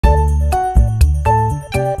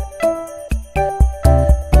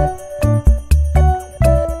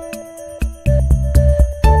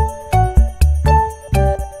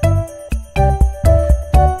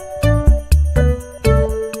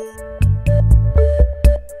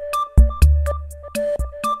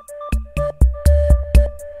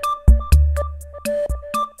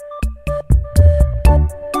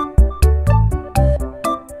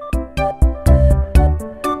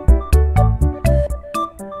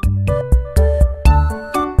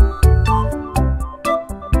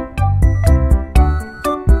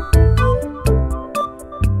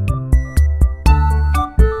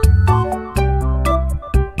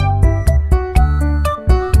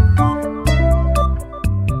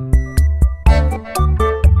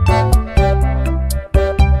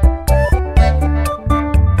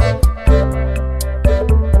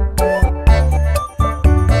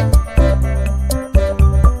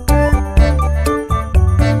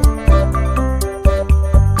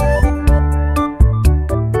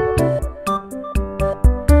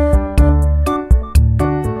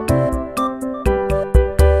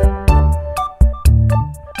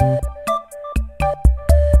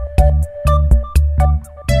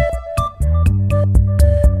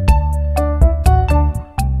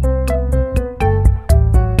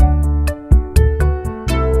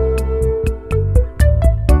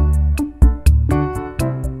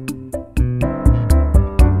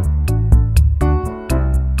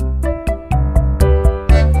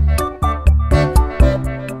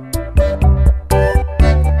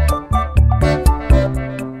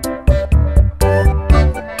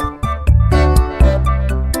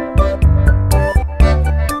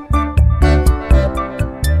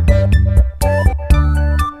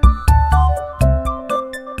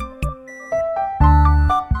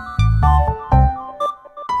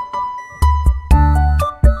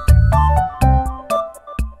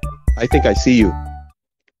I think I see you.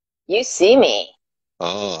 You see me.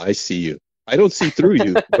 Oh, I see you. I don't see through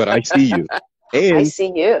you, but I see you. I And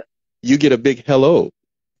see you. you get a big hello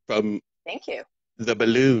from Thank you. the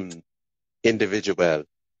balloon individual.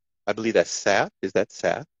 I believe that's Saf. Is that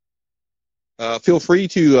Saf? Feel free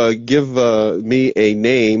to give me a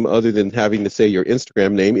name other than having to say your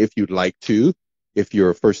Instagram name if you'd like to, if you're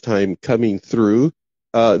a first time coming through.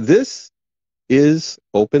 This is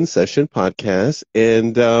Open Session Podcast.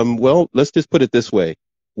 And, well, let's just put it this way.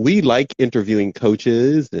 We like interviewing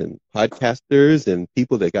coaches and podcasters and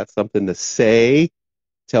people that got something to say,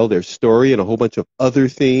 tell their story, and a whole bunch of other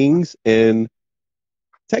things. And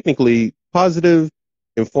technically positive,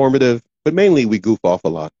 informative, but mainly we goof off a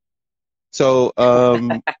lot. So,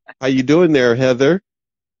 how you doing there, Heather?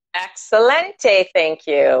 Excelente, thank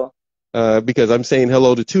you. Because I'm saying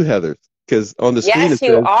hello to two Heathers. Because on the screen it Yes,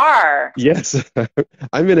 you says, are. yes,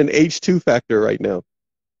 I'm in an H2 factor right now.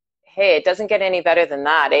 Hey, it doesn't get any better than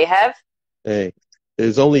that, eh, Hev? Hey,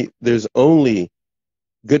 there's only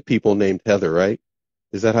good people named Heather, right?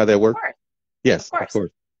 Is that how that Of works? course. Yes, Of course. of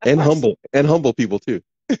course. Of And course. humble people too.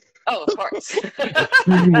 Oh, of course.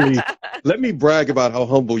 Extremely. Let me brag about how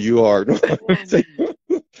humble you are. That's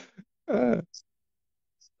You're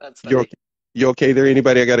funny. okay? You okay there?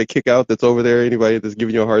 Anybody I got to kick out that's over there? Anybody that's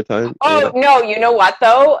giving you a hard time? Oh, no, you know what,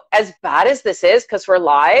 though? As bad as this is, because we're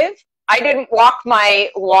live, I didn't walk my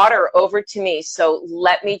water over to me, so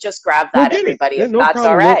let me just grab Go that, get it. everybody, Yeah, if no that's all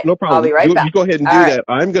problem. right. No I'll problem. be right You back. go ahead and All do right. that.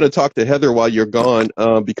 I'm going to talk to Heather while you're gone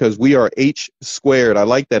because we are H squared. I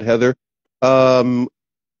like that, Heather. Um,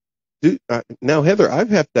 now, Heather, I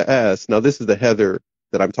have to ask. Now, this is the Heather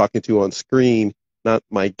that I'm talking to on screen, not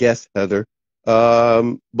my guest, Heather.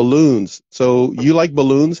 Balloons. So you like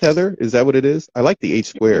balloons, Heather? Is that what it is? I like the H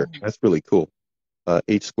squared. That's really cool.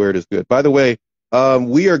 H squared is good. By the way,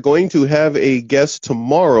 we are going to have a guest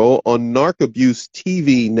tomorrow on Narc Abuse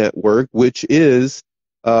TV Network, which is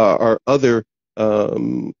our other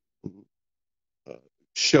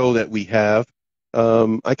show that we have.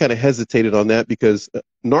 I kind of hesitated on that because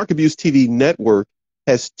Narc Abuse TV Network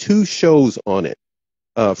has two shows on it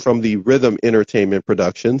from the Rhythm Entertainment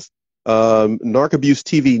Productions. Narc Abuse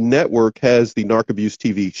TV Network has the Narc Abuse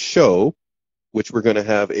TV show, which we're going to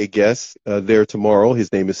have a guest there tomorrow.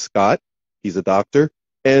 His name is Scott. He's a doctor.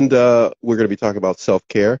 And we're going to be talking about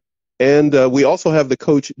self-care. And we also have the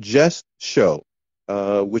Coach Jess show,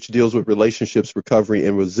 which deals with relationships, recovery,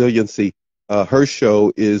 and resiliency. Her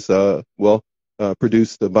show is,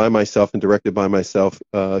 produced by myself and directed by myself.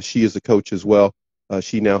 She is a coach as well.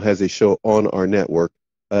 She now has a show on our network.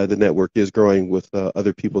 The network is growing with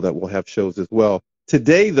other people that will have shows as well.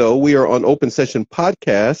 Today, though, we are on Open Session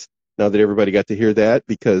Podcast. Now that everybody got to hear that,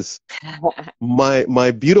 because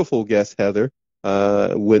my beautiful guest, Heather,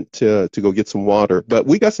 went to go get some water. But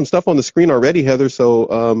we got some stuff on the screen already, Heather.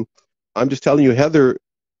 So I'm just telling you, Heather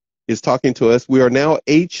is talking to us. We are now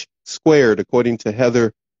H squared, according to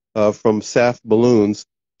Heather from SAF Balloons.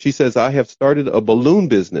 She says, I have started a balloon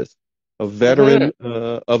business, a veteran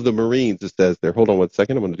of the Marines, it says there. Hold on 1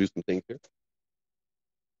 second. I'm going to do some things here.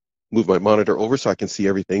 Move my monitor over so I can see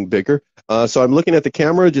everything bigger. So I'm looking at the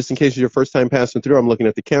camera, just in case it's your first time passing through. I'm looking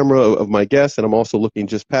at the camera of my guest, and I'm also looking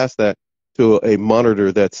just past that to a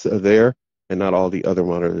monitor that's there, and not all the other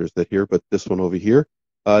monitors that here, but this one over here.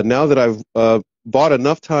 Now that I've bought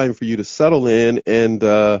enough time for you to settle in, and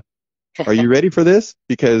are you ready for this?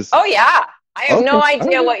 Because Oh, yeah. I have no okay.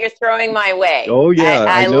 idea what you're throwing my way. Oh, yeah,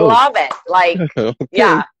 I know. love it. Like, okay.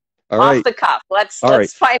 yeah. All Off right. the cuff. Let's All right.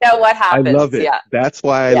 find out what I happens. love it. Yeah. That's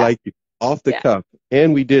why I like you. Off the cuff.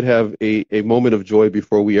 And we did have a moment of joy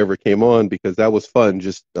before we ever came on, because that was fun,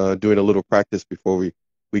 just doing a little practice before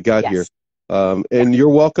we got here. And you're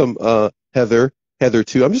welcome, Heather. Heather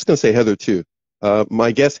 2. I'm just going to say Heather 2.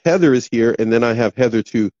 My guest Heather is here, and then I have Heather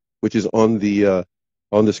 2, which is on the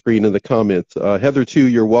screen in the comments. Heather 2,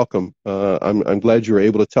 you're welcome. I'm glad you were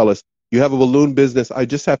able to tell us. You have a balloon business. I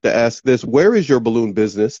just have to ask this. Where is your balloon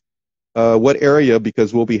business? What area?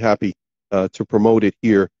 Because we'll be happy to promote it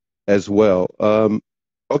here as well.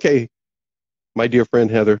 Okay, my dear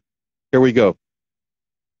friend Heather, here we go.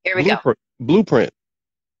 Here we go. Blueprint.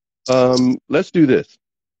 Let's do this.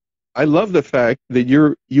 I love the fact that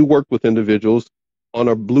you work with individuals on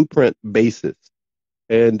a blueprint basis.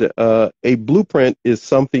 And a blueprint is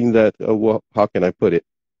something that, well, how can I put it?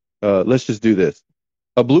 Let's just do this.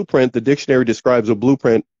 A blueprint, the dictionary describes a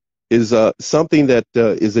blueprint is something that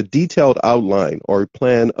is a detailed outline or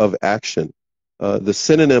plan of action. The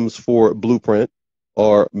synonyms for blueprint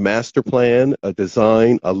are master plan, a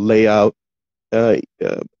design, a layout, a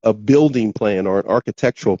building plan or an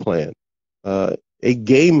architectural plan, a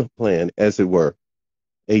game plan, as it were.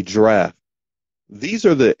 a draft. These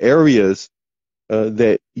are the areas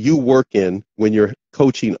that you work in when you're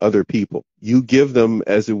coaching other people. You give them,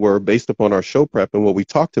 as it were, based upon our show prep and what we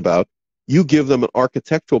talked about, you give them an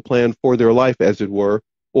architectural plan for their life, as it were,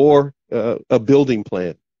 or a building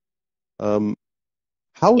plan.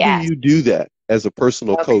 How do Yes. you do that as a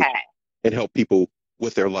personal coach Okay. and help people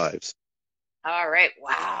with their lives? All right.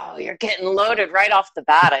 Wow. You're getting loaded right off the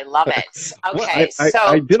bat. I love it. Well, Okay. I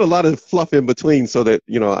So, did a lot of fluff in between so that,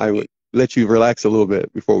 I would let you relax a little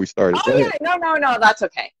bit before we started. Go oh, ahead. yeah. No, no, no. That's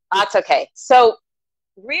okay. That's okay. So,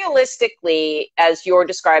 realistically, as you're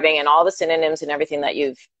describing and all the synonyms and everything that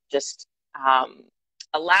you've just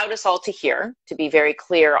allowed us all to hear, to be very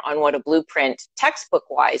clear on what a blueprint textbook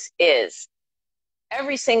wise is,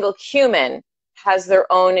 every single human has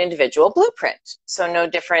their own individual blueprint. So no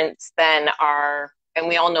difference than and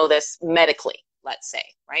we all know this medically, let's say,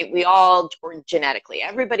 right? We all, or genetically,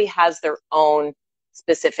 everybody has their own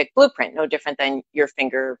specific blueprint, no different than your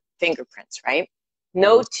fingerprints, right?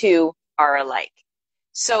 No two are alike.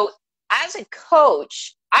 So as a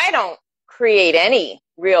coach, I don't create any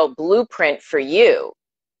real blueprint for you.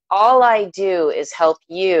 All I do is help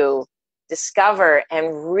you discover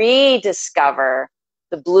and rediscover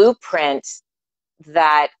the blueprint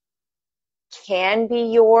that can be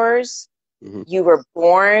yours, you were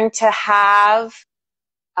born to have,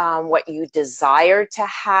 what you desire to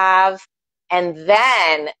have, and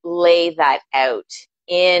then lay that out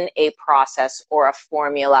in a process or a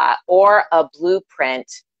formula or a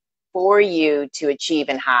blueprint for you to achieve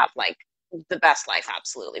and have like the best life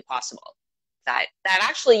absolutely possible that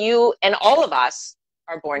actually you and all of us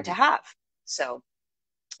are born to have. So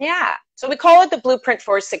yeah, so we call it the blueprint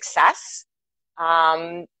for success.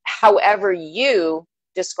 However you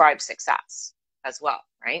describe success as well,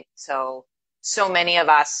 right? So many of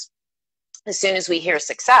us, as soon as we hear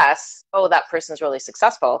success, oh, that person's really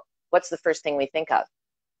successful, what's the first thing we think of?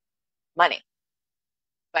 Money.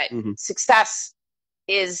 But success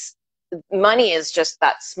is, money is just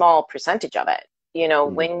that small percentage of it.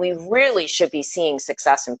 When we really should be seeing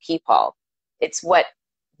success in people, it's what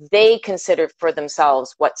they consider for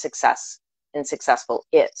themselves what success and successful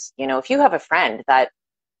is. If you have a friend that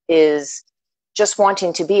is just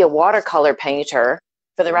wanting to be a watercolor painter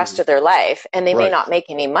for the rest of their life, and they may not make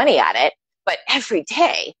any money at it, but every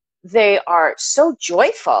day they are so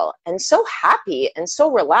joyful and so happy and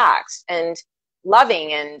so relaxed and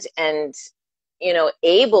loving and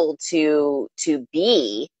able to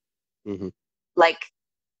be like,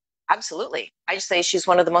 absolutely. I just say she's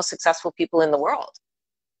one of the most successful people in the world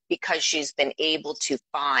because she's been able to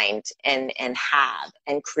find and have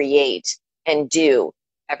and create and do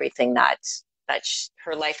everything that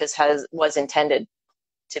her life was intended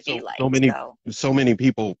to be like. So many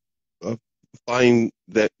people find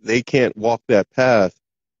that they can't walk that path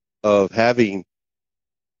of having,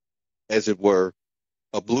 as it were,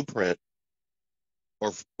 a blueprint,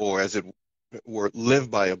 or as it were,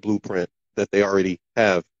 live by a blueprint that they already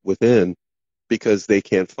have within, because they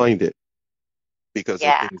can't find it because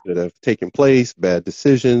of things that have taken place, bad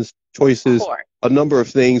decisions, choices, a number of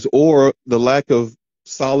things, or the lack of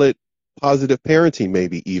solid, positive parenting,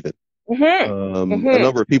 maybe even. A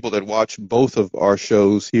number of people that watch both of our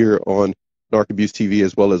shows here on Narc Abuse TV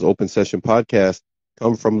as well as Open Session Podcast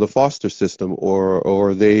come from the foster system,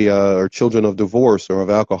 or they are children of divorce or of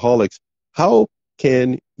alcoholics. How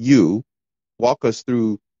can you walk us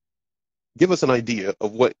through, give us an idea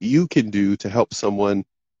of what you can do to help someone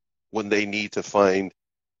when they need to find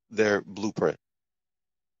their blueprint?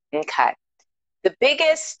 Okay. The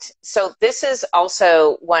biggest, so this is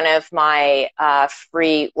also one of my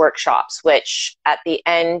free workshops, which at the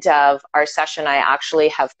end of our session, I actually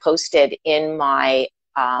have posted in my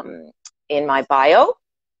bio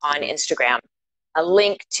on Instagram, a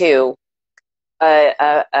link to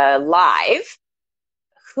a live,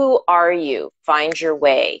 Who Are You? Find Your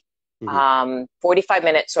Way,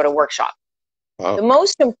 45-minute sort of workshop. Wow. The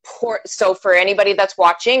most important, so for anybody that's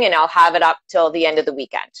watching, and I'll have it up till the end of the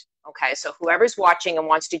weekend. Okay, so whoever's watching and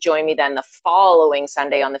wants to join me then the following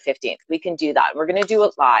Sunday on the 15th, we can do that. We're going to do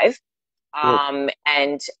it live.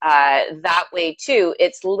 And that way too,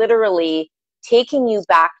 it's literally taking you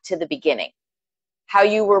back to the beginning, how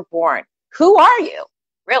you were born. Who are you,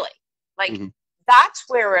 really? Like, that's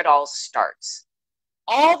where it all starts.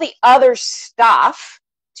 All the other stuff,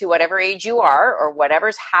 to whatever age you are or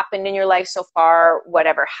whatever's happened in your life so far,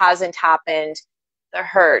 whatever hasn't happened, the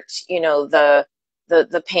hurt,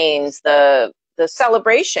 the pains, the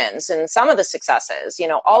celebrations, and some of the successes,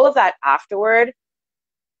 all of that afterward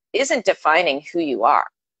isn't defining who you are.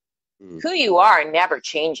 Who you are never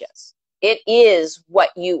changes. It is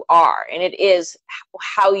what you are, and it is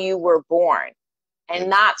how you were born.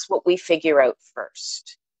 And that's what we figure out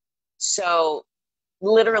first. So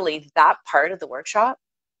literally that part of the workshop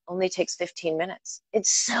only takes 15 minutes. It's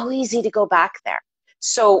so easy to go back there.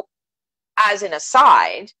 So as an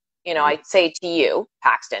aside, you know, I'd say to you,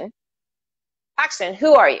 Paxton,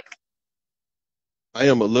 who are you? I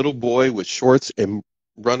am a little boy with shorts and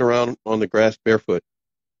run around on the grass barefoot.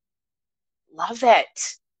 Love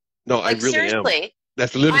it. No, Like, I really am. seriously.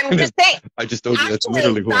 That's literally. I'm just saying. I just told you that's Actually,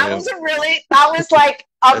 literally who I am. that was like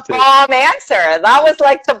a bomb answer. That was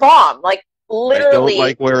like the bomb. Like, literally. I don't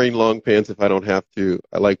like wearing long pants if I don't have to.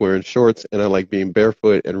 I like wearing shorts, and I like being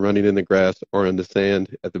barefoot and running in the grass or in the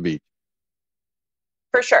sand at the beach.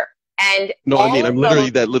 For sure. And no, I mean, I'm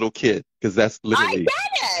literally that little kid, because that's literally. I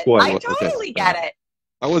get it. I totally get it.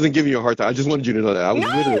 I wasn't giving you a hard time. I just wanted you to know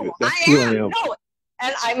that. That's who I am. No,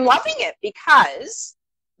 and I'm loving it, because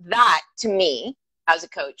that, to me, as a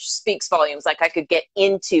coach, speaks volumes. Like, I could get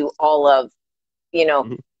into all of, you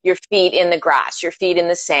know, your feet in the grass, your feet in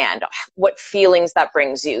the sand, what feelings that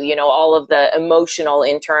brings you, you know, all of the emotional,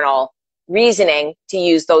 internal reasoning, to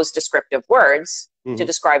use those descriptive words to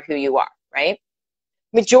describe who you are, right?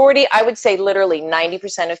 Majority, I would say literally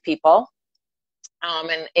 90% of people,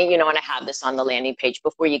 and you know, and I have this on the landing page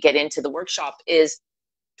before you get into the workshop, is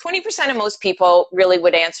 20% of most people really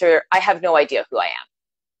would answer, I have no idea who I am.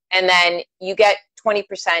 And then you get 20%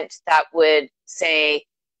 that would say,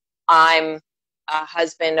 I'm a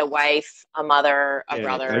husband, a wife, a mother, a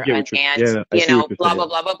brother, an aunt, you know, blah, blah,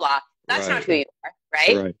 blah, blah, blah. That's not who you are,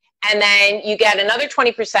 right? And then you get another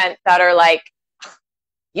 20% that are like,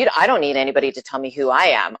 I don't need anybody to tell me who I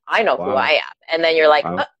am. I know who I am. And then you're like,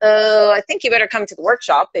 uh-oh, I think you better come to the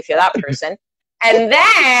workshop if you're that person. And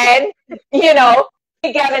then, you know,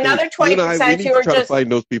 you get another 20% who are just... to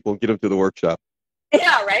find those people and get them to the workshop.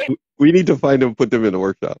 Yeah, right? We need to find them and put them in the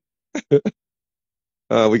workshop. We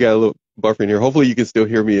got a little buffering here. Hopefully you can still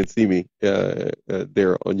hear me and see me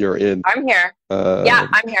there on your end. I'm here. Yeah,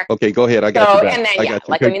 I'm here. Okay, go ahead. I got you back. And then,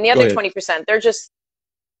 like, I mean, the other 20%, they're just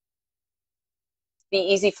the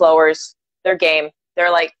easy flowers. They're game.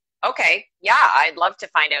 They're like, okay, yeah, I'd love to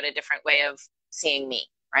find out a different way of seeing me,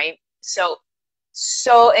 right? So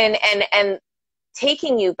and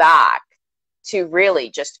taking you back to really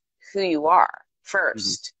just who you are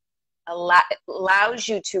first allows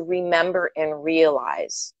you to remember and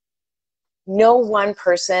realize no one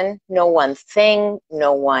person, no one thing,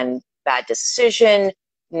 no one bad decision,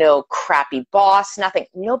 no crappy boss, nothing.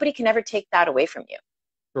 Nobody can ever take that away from you,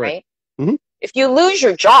 right? If you lose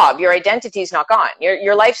your job, your identity's not gone.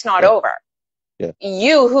 Your life's not over. Yeah.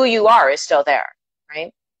 You, who you are, is still there,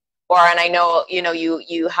 right? And I know, you know,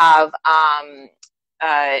 you have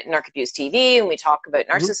Narc Abuse TV, and we talk about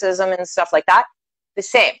narcissism and stuff like that. The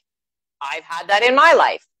same. I've had that in my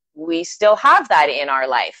life. We still have that in our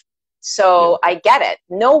life. So I get it.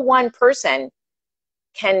 No one person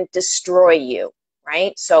can destroy you,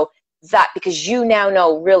 right? So that, because you now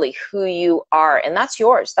know really who you are, and that's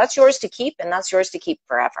yours. That's yours to keep, and that's yours to keep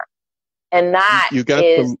forever. And that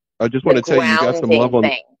I just want to tell you, you got some love on.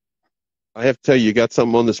 I have to tell you, you got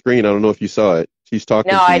something on the screen. I don't know if you saw it. She's talking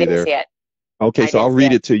to you there. No, I didn't see it. Okay, so I'll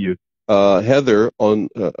read it to you. Heather on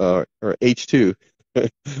or H2,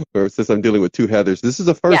 or since I'm dealing with two Heathers. This is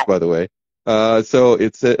a first, by the way. So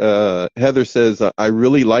it's Heather says, I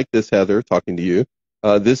really like this, Heather, talking to you.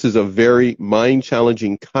 This is a very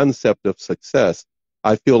mind-challenging concept of success.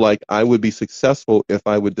 I feel like I would be successful if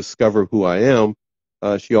I would discover who I am.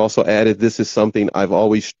 She also added, this is something I've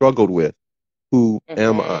always struggled with. Who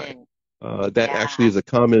am I? That actually is a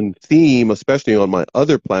common theme, especially on my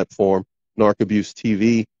other platform, Narc Abuse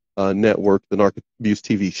TV network, the Narc Abuse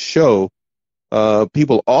TV show.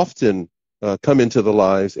 People often come into the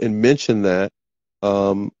lives and mention that.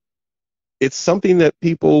 It's something that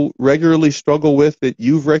people regularly struggle with, that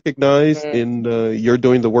you've recognized in you're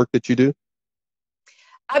doing the work that you do?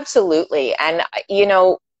 Absolutely. And, you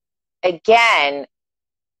know, again,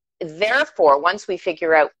 therefore, once we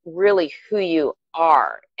figure out really who you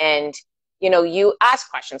are, and, you know, you ask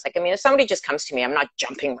questions. Like, I mean, if somebody just comes to me, I'm not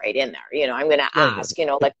jumping right in there. You know, I'm going to ask, you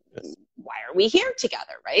know, like, why are we here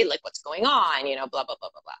together, right? Like, what's going on? You know, blah, blah, blah,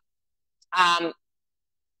 blah, blah.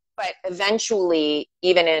 But eventually,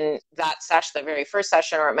 even in that session, the very first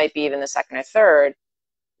session, or it might be even the second or third,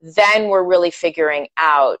 then we're really figuring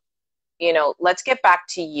out, you know, let's get back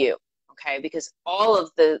to you, okay? Because all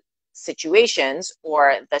of the situations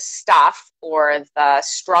or the stuff or the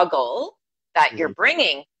struggle that you're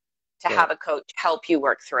bringing to have a coach help you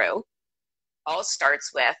work through all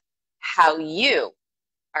starts with how you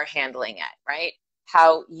are handling it, right?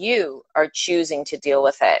 how you are choosing to deal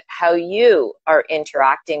with it, how you are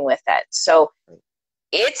interacting with it. So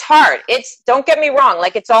it's hard. Don't get me wrong,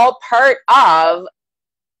 like it's all part of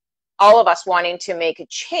all of us wanting to make a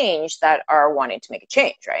change that are wanting to make a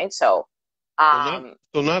change, right? So, so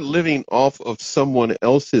not living off of someone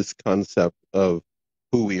else's concept of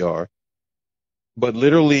who we are, but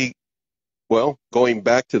literally, well, going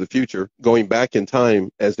back to the future, going back in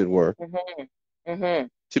time, as it were,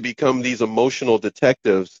 to become these emotional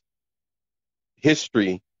detectives,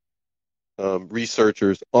 history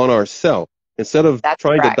researchers on ourselves. Instead of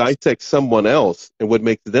trying to dissect someone else and what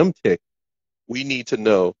makes them tick, we need to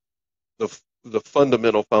know the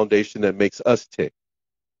fundamental foundation that makes us tick.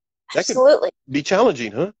 That Absolutely. Can be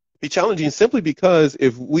challenging, huh? Be challenging simply because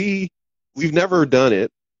if we've never done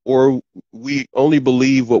it, or we only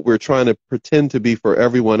believe what we're trying to pretend to be for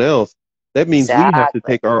everyone else, that means we have to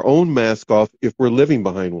take our own mask off if we're living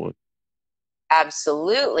behind one.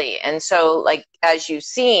 Absolutely. And so, like, as you've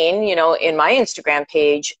seen, you know, in my Instagram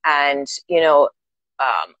page and, you know,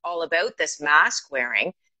 all about this mask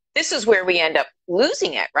wearing, this is where we end up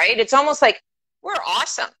losing it, right? It's almost like we're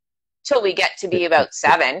awesome till we get to be about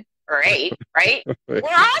 7 or 8, right? We're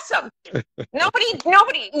awesome. Nobody,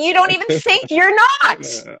 you don't even think you're not,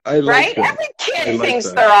 right? Every kid thinks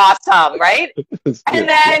they're awesome, right? And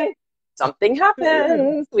then something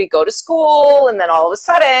happens. We go to school, and then all of a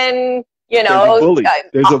sudden, you know,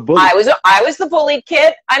 there's a bully. I was the bullied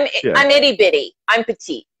kid. I'm itty bitty. I'm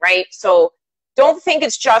petite, right? So don't think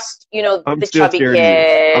it's just, you know, the chubby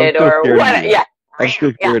kid or what. Yeah, I'm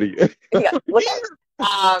still scared of you.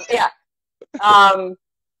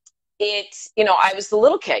 It's, you know, I was the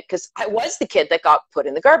little kid because I was the kid that got put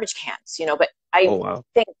in the garbage cans, you know. But I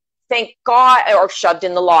thank God, or shoved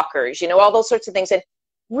in the lockers, you know, all those sorts of things. And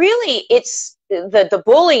really, it's the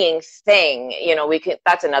bullying thing, you know,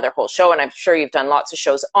 that's another whole show, and I'm sure you've done lots of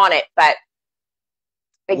shows on it, but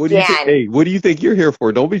again, what do you think you're here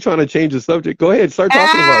for? Don't be trying to change the subject. Go ahead, start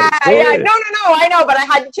talking about it. No, I know, but I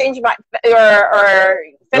had to change my, or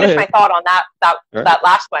finish my thought on that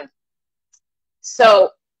last one.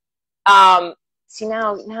 So, see,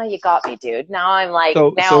 now you got me, dude. Now I'm like,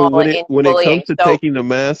 when it comes to taking the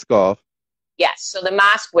mask off, yes. So the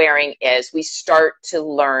mask wearing is we start to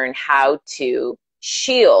learn how to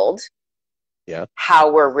shield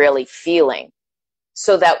how we're really feeling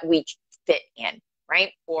so that we fit in,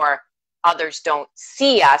 right? Or others don't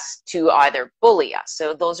see us to either bully us.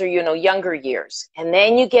 So those are, you know, younger years. And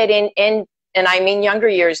then you get in, and I mean younger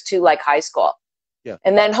years too, like high school. Yeah.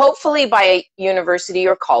 And then hopefully by university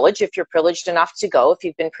or college, if you're privileged enough to go, if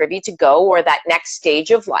you've been privy to go, or that next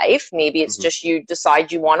stage of life, maybe it's just you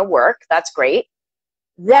decide you want to work, that's great.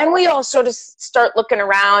 Then we all sort of start looking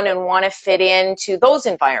around and want to fit into those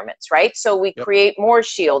environments, right? So we create more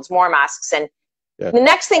shields, more masks. And the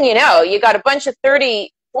next thing you know, you got a bunch of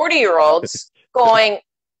 30, 40-year-olds going,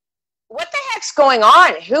 what the heck's going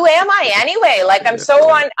on? Who am I anyway? Like,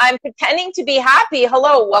 I'm pretending to be happy.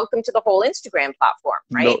 Hello, welcome to the whole Instagram platform,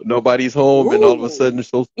 right? Nobody's home, and all of a sudden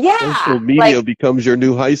social media becomes your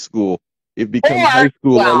new high school. It becomes high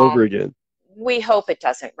school all over again. We hope it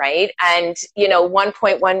doesn't, right? And, you know,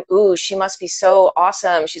 1.1, ooh, she must be so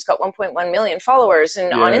awesome. She's got 1.1 million followers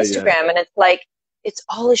on Instagram. And it's like, it's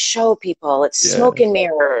all a show, people. It's smoke and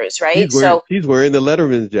mirrors, right? She's wearing the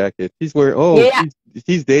Letterman's jacket. She's wearing,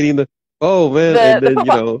 she's dating the, and then, you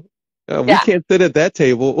know, we can't sit at that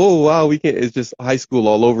table. Oh, wow, we can't. It's just high school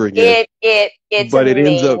all over again. But it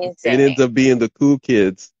ends up being the cool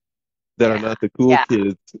kids that are not the cool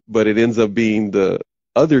kids, but it ends up being the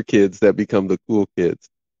other kids that become the cool kids.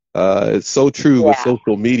 It's so true with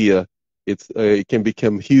social media. It can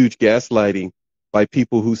become huge gaslighting by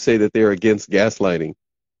people who say that they're against gaslighting.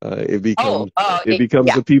 It becomes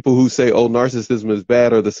the people who say, oh, narcissism is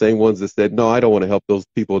bad, are the same ones that said, no, I don't want to help those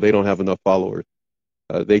people. They don't have enough followers.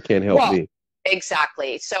 They can't help me.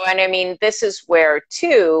 Exactly. So, and I mean, this is where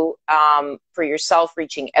too, for yourself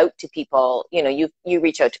reaching out to people, you know, you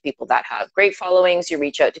reach out to people that have great followings. You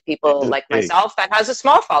reach out to people like myself that has a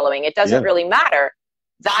small following. It doesn't really matter.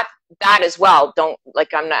 That as well. Don't,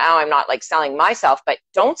 like, I'm not like selling myself, but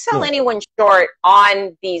don't sell anyone short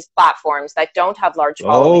on these platforms that don't have large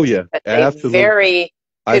followings. Oh yeah, absolutely.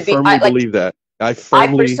 I firmly believe that. I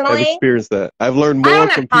firmly have experienced that. I've learned more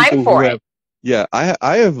from people who have. Yeah,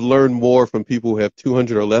 I have learned more from people who have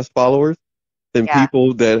 200 or less followers than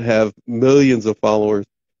people that have millions of followers,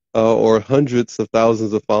 or hundreds of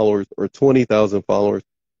thousands of followers, or 20,000 followers.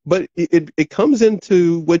 But it comes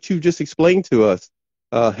into what you just explained to us,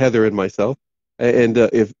 Heather and myself. And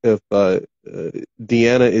if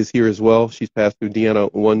Deanna is here as well, she's passed through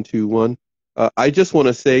Deanna 121. I just want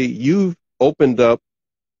to say you've opened up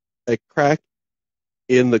a crack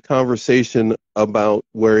in the conversation about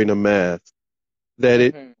wearing a mask, that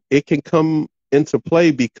it can come into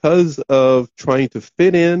play because of trying to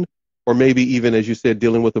fit in, or maybe even, as you said,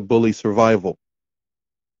 dealing with a bully survival.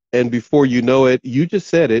 And before you know it, you just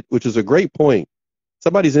said it, which is a great point.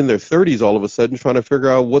 Somebody's in their 30s all of a sudden trying to figure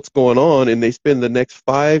out what's going on, and they spend the next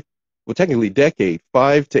technically decade,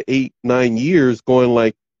 5 to 8, 9 years going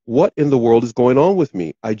like, what in the world is going on with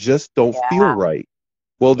me? I just don't feel right.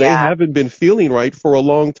 Well, they haven't been feeling right for a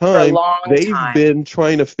long time. They've been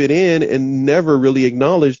trying to fit in and never really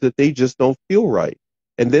acknowledged that they just don't feel right.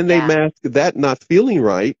 And then they mask that not feeling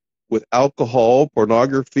right with alcohol,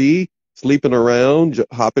 pornography, sleeping around,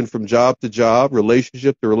 hopping from job to job,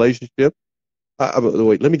 relationship to relationship.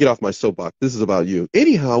 Wait, let me get off my soapbox. This is about you.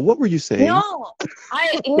 Anyhow, what were you saying? No,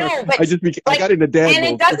 but I got into dad and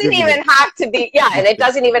mode. it doesn't even have to be, and it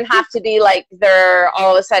doesn't even have to be like they're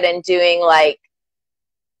all of a sudden doing like,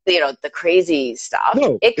 the crazy stuff.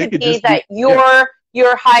 No, it could be that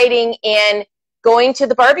you're hiding in going to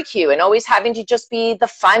the barbecue and always having to just be the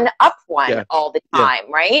fun up one all the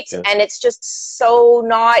time, right? Yeah. And it's just so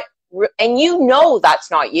not, and that's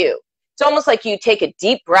not you. It's almost like you take a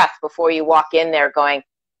deep breath before you walk in there going,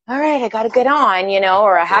 all right, I got to get on,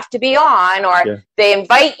 or I have to be on, or they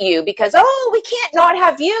invite you because, we can't not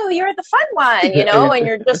have you. You're the fun one, and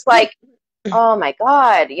you're just like, oh my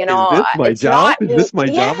God, Is this my job? Is this my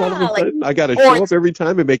job all of a sudden? I got to show up every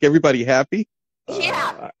time and make everybody happy?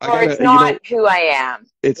 It's not who I am.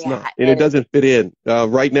 It's not, and it doesn't fit in.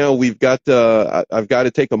 Right now, I've got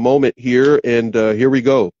to take a moment here, and here we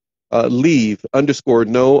go. Leave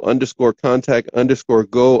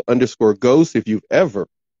 _no_contact_go_ghost. If you've ever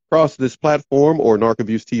crossed this platform or Narc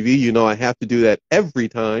Abuse TV, I have to do that every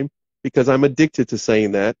time because I'm addicted to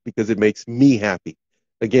saying that because it makes me happy.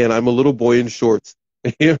 Again, I'm a little boy in shorts.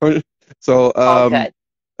 So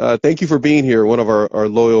thank you for being here, one of our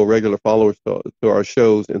loyal, regular followers to our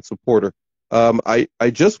shows and supporter. I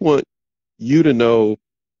just want you to know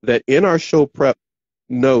that in our show prep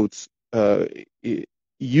notes,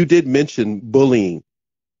 you did mention bullying.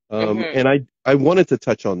 And I wanted to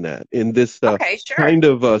touch on that in this kind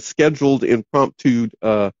of scheduled impromptu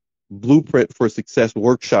Blueprint for Success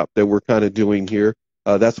workshop that we're kind of doing here.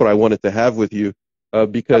 That's what I wanted to have with you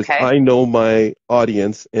because I know my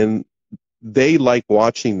audience and they like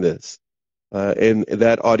watching this. And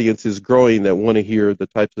that audience is growing that want to hear the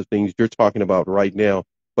types of things you're talking about right now.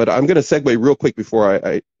 But I'm going to segue real quick before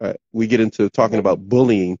we get into talking about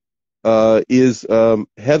bullying. Is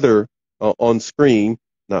Heather on screen,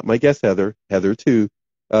 not my guest Heather too,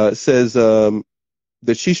 says that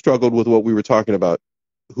she struggled with what we were talking about,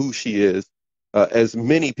 who she is, as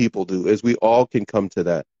many people do, as we all can come to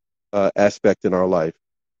that aspect in our life.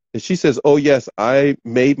 And she says, oh yes, I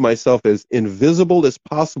made myself as invisible as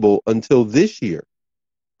possible until this year.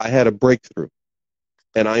 I had a breakthrough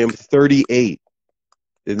and I am 38.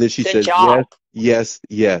 And then she says, yes.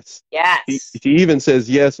 She even says,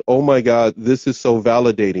 yes, oh my God, this is so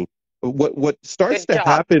validating. What starts to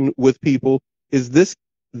happen with people is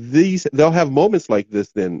they'll have moments like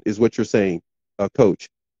this then, is what you're saying, Coach.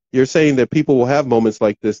 You're saying that people will have moments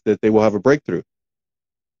like this, that they will have a breakthrough.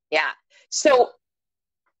 Yeah. So,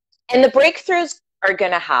 and the breakthroughs are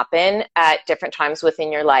going to happen at different times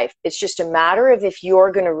within your life. It's just a matter of if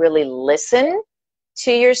you're going to really listen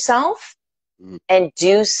to yourself and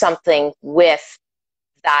do something with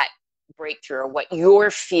that breakthrough, or what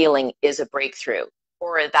you're feeling is a breakthrough,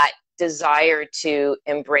 or that desire to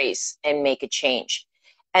embrace and make a change.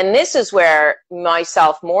 And this is where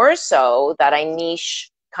myself, more so, that I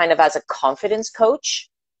niche kind of as a confidence coach.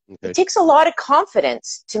 It takes a lot of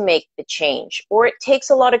confidence to make the change, or it takes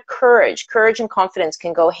a lot of courage. Courage and confidence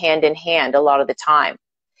can go hand in hand a lot of the time.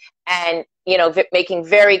 And, making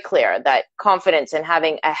very clear that confidence and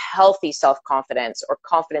having a healthy self-confidence, or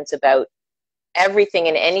confidence about everything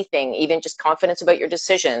and anything, even just confidence about your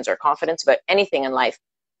decisions or confidence about anything in life,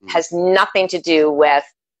 has nothing to do with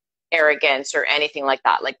arrogance or anything like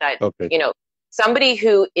that. Somebody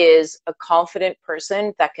who is a confident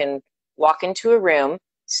person that can walk into a room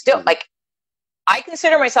still, like, I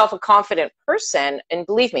consider myself a confident person, and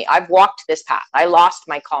believe me, I've walked this path. I lost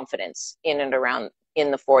my confidence in and around in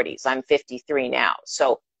the 40s. I'm 53 now.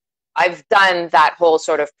 So I've done that whole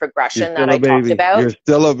sort of progression that I talked about. You're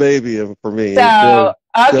still a baby for me. So,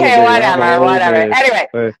 whatever. Anyway,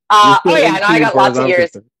 I got lots of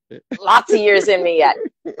years, lots of years in me yet.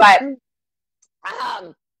 But,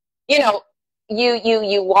 you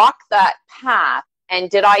walk that path, and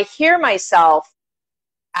did I hear myself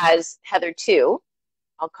as Heather too?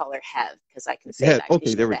 I'll call her Hev because I can say that.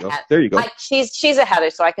 Okay, there we go. There you go. She's a Heather,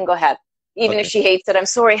 so I can go Hev. even if Okay. she hates it. I'm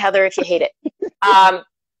sorry, Heather, if you hate it.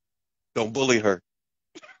 Don't bully her.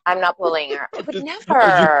 I'm not bullying her. I would I'm just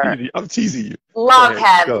never. teasing you. I'm teasing you. Go Love, ahead.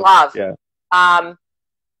 Head, Go. love. Yeah. Um,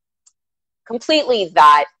 completely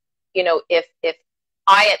that, you know, if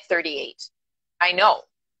I at 38, I know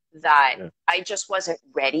that Yeah. I just wasn't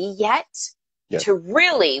ready yet Yeah. to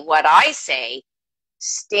really, what I say,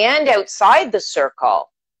 stand outside the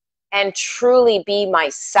circle and truly be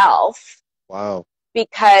myself, Wow.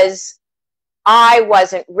 because I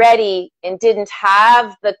wasn't ready and didn't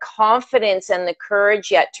have the confidence and the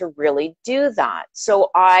courage yet to really do that.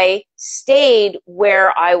 So I stayed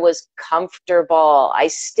where I was comfortable. I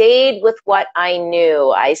stayed with what I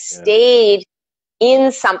knew. I Yeah. stayed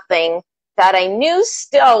in something that I knew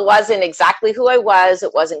still wasn't exactly who I was.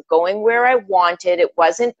 It wasn't going where I wanted. It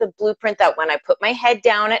wasn't the blueprint that when I put my head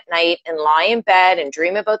down at night and lie in bed and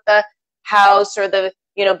dream about the house or the,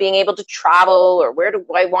 you know, being able to travel, or where do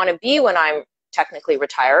I want to be when I'm technically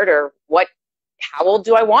retired, or how old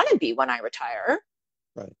do I want to be when I retire?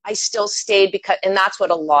 Right. I still stayed because, and that's what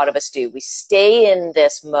a lot of us do. We stay in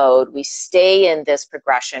this mode. We stay in this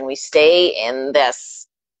progression. We stay in this,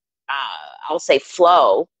 I'll say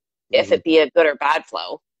flow, if Mm-hmm. it be a good or bad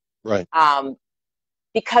flow, Right.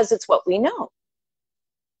 because it's what we know.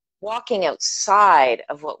 Walking outside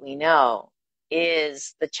of what we know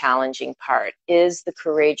is the challenging part, is the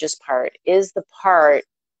courageous part, is the part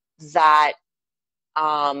that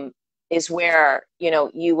is where, you know,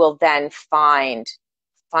 you will then find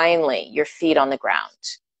finally your feet on the ground,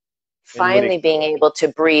 And when it, finally being able to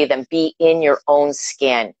breathe and be in your own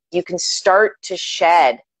skin. You can start to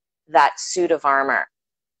shed that suit of armor.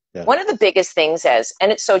 Yeah. One of the biggest things is,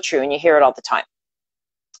 and it's so true, and you hear it all the time,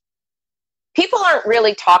 people aren't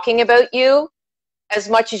really talking about you as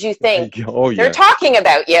much as you think oh they're yeah. talking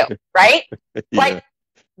about you, right? Yeah. Like,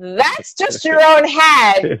 that's just your own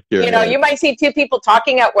head. Your You know, head. you might see two people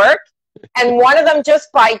talking at work, and one of them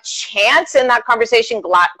just by chance in that conversation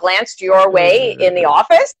glanced your way in the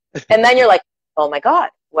office, and then you're like, oh my God,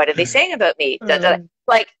 what are they saying about me? Like,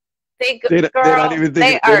 they're not even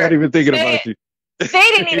thinking. They're not even thinking about you. They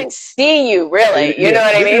didn't even see you, really. You Yeah, know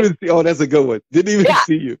what I mean? even see, oh, that's a good one. Didn't even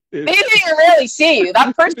see you. They didn't even really see you.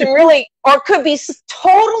 That person really, or could be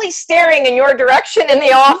totally staring in your direction in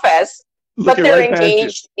the office, but they're right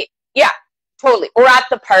engaged. Yeah, totally. Or at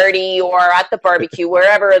the party, or at the barbecue,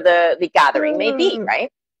 wherever the gathering may be,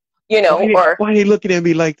 right? You know, why are they looking at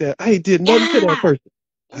me like that? I did nothing to that person.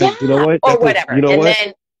 Yeah, you know what? or whatever. You know and what?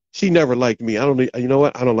 Then, she never liked me. I don't. You know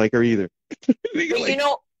what? I don't like her either. but you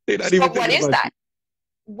know, they're not even what thinking is about that?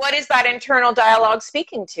 What is that internal dialogue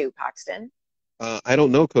speaking to, Paxton? I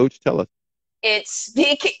don't know, Coach. Tell us. It's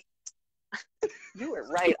speaking. You were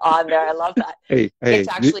right on there. I love that. Hey, it's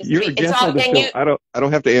actually you're a guest on the show. I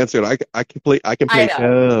don't have to answer it. I can play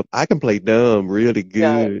dumb. I can play dumb really good.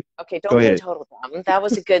 No. Okay, don't be a total dumb. That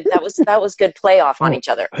was a good. That was good play off on each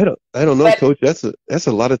other. I don't know, Coach. That's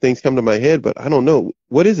a lot of things come to my head, but I don't know.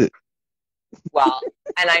 What is it? Well,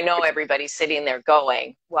 and I know everybody's sitting there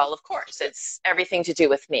going, well, of course, it's everything to do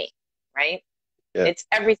with me, right? Yeah. It's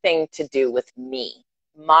everything to do with me,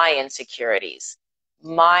 my insecurities,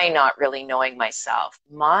 my not really knowing myself,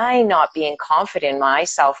 my not being confident in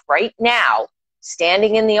myself right now,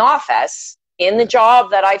 standing in the office, in the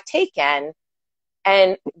job that I've taken.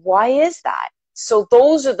 And why is that? So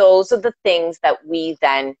those are the things that we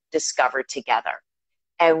then discover together.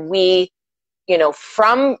 And we, you know,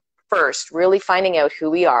 from first really finding out who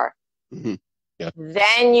we are, mm-hmm. Yeah.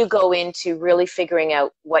 Then you go into really figuring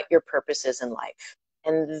out what your purpose is in life.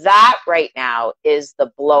 And that right now is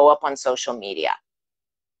the blow up on social media.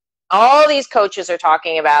 All these coaches are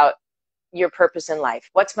talking about your purpose in life.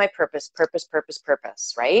 What's my purpose?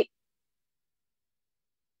 Purpose, right?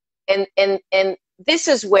 And this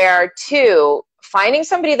is where, too, finding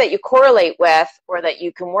somebody that you correlate with, or that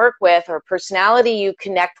you can work with, or personality you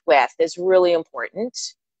connect with is really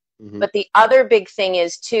important. Mm-hmm. But the other big thing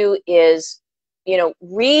is, too, is, you know,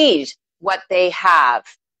 read what they have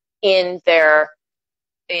in their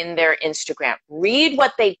Instagram. Read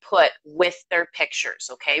what they put with their pictures,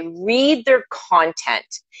 okay? Read their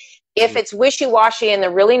content. If it's wishy-washy and they're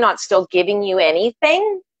really not still giving you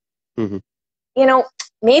anything, mm-hmm. you know,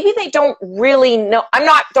 maybe they don't really know.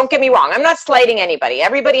 Don't get me wrong, I'm not slighting anybody.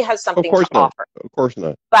 Everybody has something to offer. Of course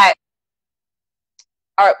not. But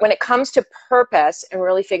when it comes to purpose and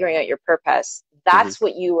really figuring out your purpose, that's mm-hmm.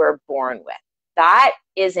 what you were born with. That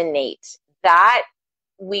is innate. That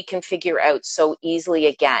we can figure out so easily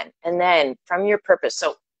again. And then from your purpose,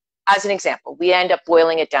 so as an example, we end up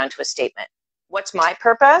boiling it down to a statement. What's my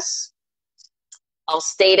purpose? I'll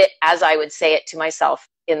state it as I would say it to myself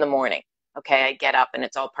in the morning. Okay, I get up and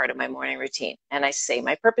it's all part of my morning routine. And I say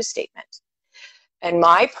my purpose statement. And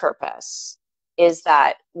my purpose is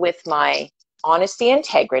that with my honesty,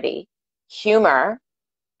 integrity, humor,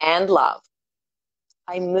 and love,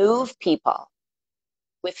 I move people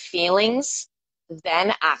with feelings,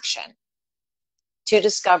 then action, to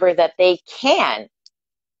discover that they can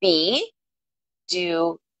be,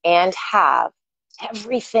 do, and have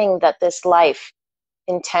everything that this life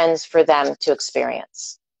intends for them to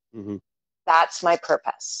experience. Mm-hmm. That's my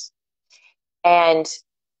purpose. And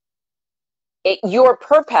your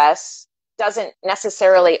purpose doesn't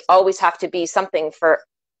necessarily always have to be something for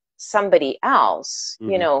somebody else.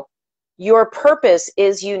 Mm-hmm. You know, your purpose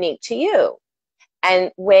is unique to you.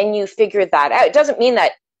 And when you figure that out, it doesn't mean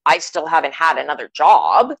that I still haven't had another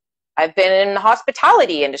job. I've been in the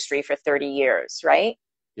hospitality industry for 30 years, right?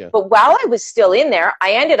 Yeah. But while I was still in there,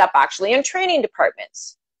 I ended up actually in training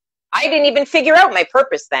departments. I didn't even figure out my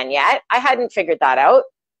purpose then yet. I hadn't figured that out,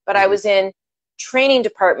 but I was in training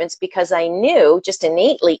departments because I knew just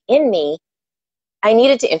innately in me, I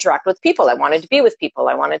needed to interact with people. I wanted to be with people.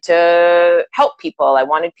 I wanted to help people. I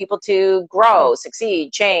wanted people to grow,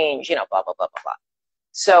 succeed, change, you know, blah, blah, blah, blah, blah.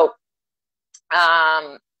 So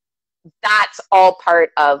that's all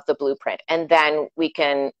part of the blueprint. And then we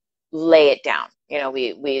can lay it down. You know,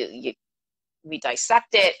 we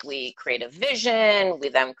dissect it, we create a vision, we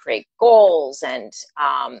then create goals, and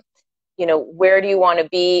you know, where do you want to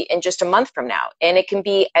be in just a month from now? And it can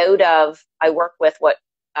be out of, I work with what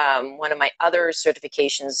one of my other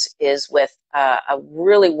certifications is with a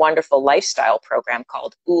really wonderful lifestyle program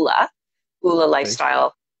called ULA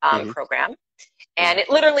Lifestyle Program. And it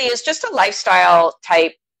literally is just a lifestyle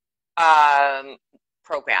type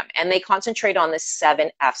program. And they concentrate on the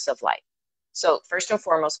 7 F's of life. So first and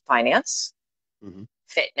foremost, finance,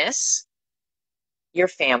 fitness, your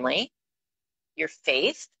family, your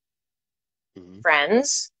faith,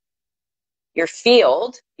 friends, your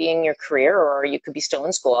field, being your career, or you could be still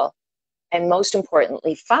in school, and most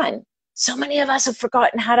importantly, fun. So many of us have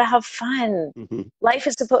forgotten how to have fun. Life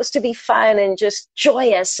is supposed to be fun and just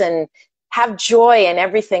joyous and have joy in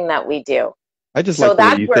everything that we do. I just like the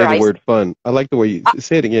way you say the word fun. I like the way you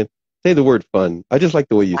say it again. Say the word fun. I just like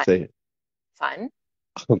the way you say it. Fun?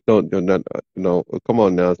 No, come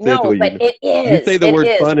on now. Say it the way it is. You say the word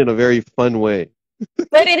fun in a very fun way.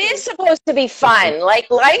 But it is supposed to be fun. Like,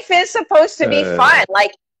 life is supposed to be fun.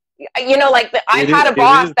 Like, you know, like I've had a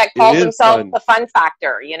boss that called himself the fun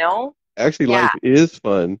factor, you know? Actually, life is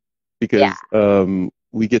fun because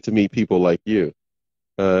we get to meet people like you.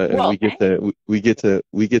 And we get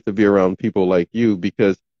to be around people like you,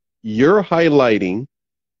 because you're highlighting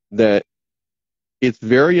that it's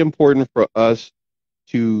very important for us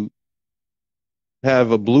to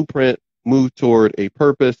have a blueprint, move toward a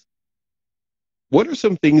purpose. What are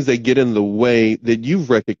some things that get in the way that you've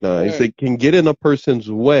recognized that can get in a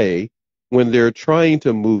person's way when they're trying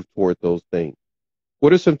to move toward those things?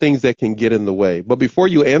 What are some things that can get in the way? But before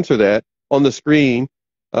you answer that, on the screen,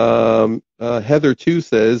 Heather too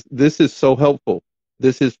says, this is so helpful.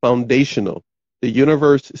 This is foundational. The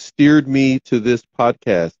universe steered me to this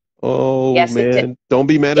podcast. Oh, yes, man. Don't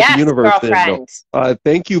be mad at the universe. Then, no.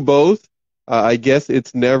 Thank you both. I guess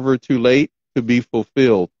it's never too late to be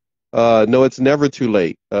fulfilled. No, it's never too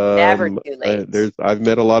late. Never too late. I've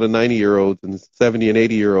met a lot of 90-year-olds and 70 and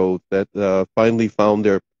 80-year-olds that finally found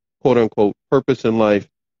their quote-unquote purpose in life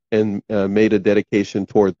and made a dedication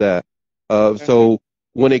toward that. So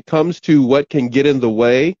when it comes to what can get in the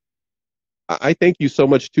way, I thank you so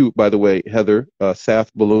much too, by the way, Heather,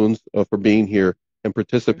 Saf Balloons, for being here and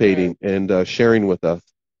participating and sharing with us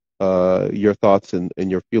your thoughts and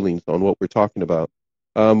your feelings on what we're talking about.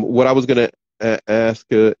 What I was going to ask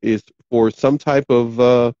is for some type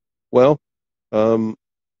of, some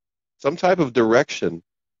type of direction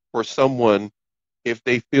for someone if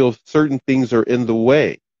they feel certain things are in the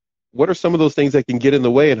way. What are some of those things that can get in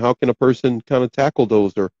the way, and how can a person kind of tackle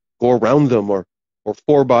those or go around them or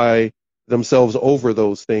for by themselves over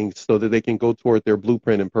those things so that they can go toward their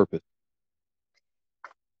blueprint and purpose?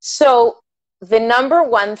 So the number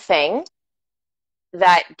one thing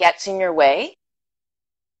that gets in your way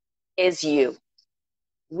is you.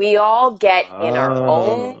 We all get in our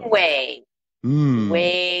own way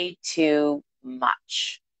way too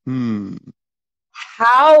much.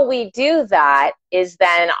 How we do that is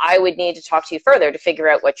then I would need to talk to you further to figure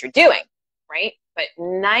out what you're doing, right? But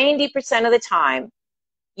 90% of the time,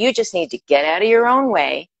 you just need to get out of your own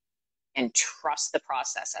way and trust the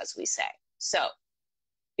process, as we say. So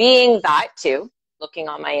being that too, looking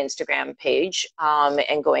on my Instagram page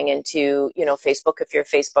and going into, you know, Facebook if you're a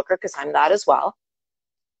Facebooker, because I'm that as well.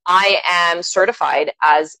 I am certified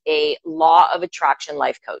as a law of attraction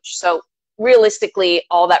life coach. So realistically,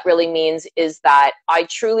 all that really means is that I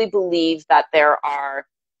truly believe that there are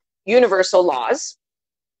universal laws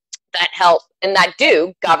that help and that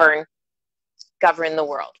do govern the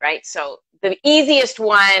world, right? So the easiest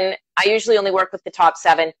one, I usually only work with the top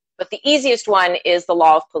 7, but the easiest one is the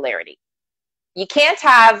law of polarity. You can't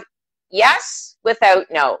have yes without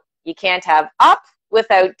no. You can't have up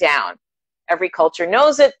without down. Every culture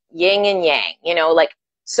knows it, yin and yang, you know, like,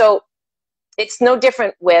 so it's no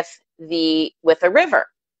different with a river.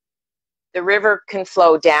 The river can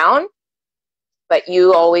flow down, but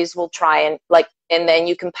you always will try and and then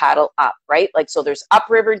you can paddle up, right? Like, so there's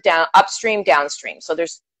upriver, down, upstream, downstream. So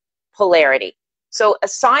there's polarity. So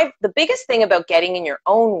the biggest thing about getting in your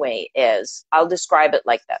own way is, I'll describe it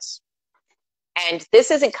like this. And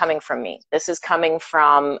this isn't coming from me. This is coming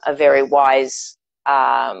from a very wise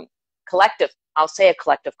collective. I'll say a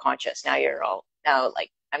collective conscious. Now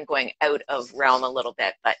I'm going out of realm a little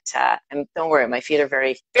bit, but don't worry, my feet are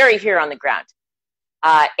very, very here on the ground.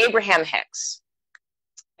 Abraham Hicks.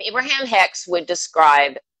 Abraham Hicks would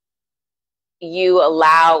describe you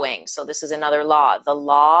allowing. So this is another law, the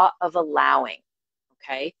law of allowing.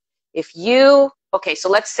 Okay. So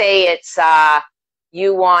let's say it's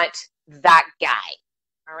you want that guy,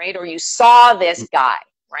 all right? Or you saw this guy,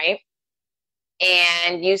 right?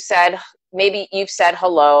 And maybe you've said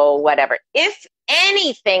hello, whatever. If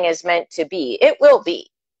anything is meant to be, it will be.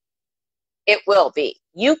 It will be.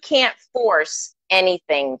 You can't force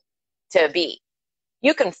anything to be.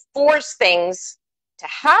 You can force things to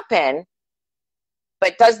happen,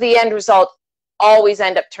 but does the end result always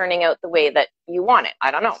end up turning out the way that you want it? I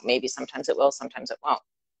don't know. Maybe sometimes it will, sometimes it won't.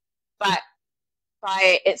 But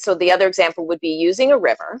so the other example would be using a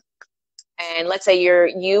river. And let's say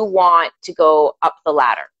you want to go up the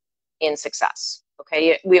ladder in success.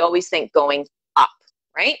 Okay. We always think going up,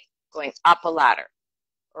 right? Going up a ladder,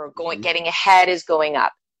 or getting ahead is going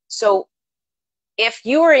up. So if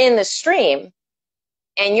you are in the stream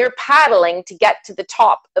and you're paddling to get to the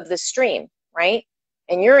top of the stream, right?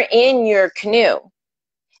 And you're in your canoe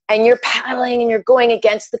and you're paddling and you're going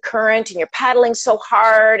against the current and you're paddling so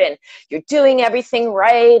hard and you're doing everything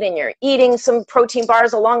right and you're eating some protein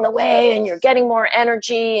bars along the way and you're getting more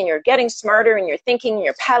energy and you're getting smarter and you're thinking and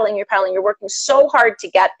you're paddling, you're working so hard to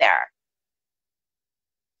get there.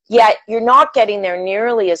 Yet you're not getting there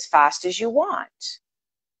nearly as fast as you want,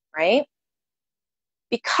 right?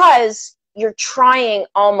 Because you're trying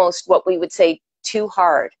almost what we would say too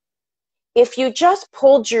hard. If you just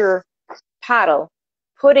pulled your paddle,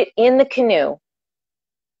 put it in the canoe,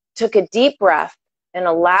 took a deep breath, and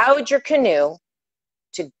allowed your canoe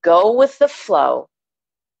to go with the flow,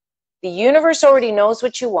 the universe already knows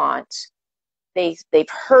what you want. They've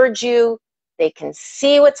heard you. They can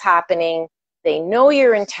see what's happening. They know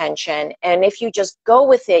your intention. And if you just go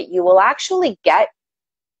with it, you will actually get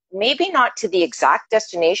maybe not to the exact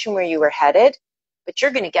destination where you were headed, but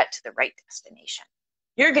you're going to get to the right destination.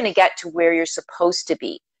 You're going to get to where you're supposed to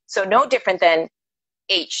be. So no different than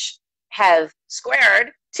H have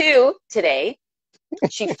squared 2 today.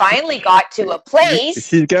 She finally got to a place.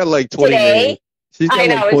 She's got like 20 today. names. She's got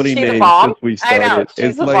like 20 names since we started. I know.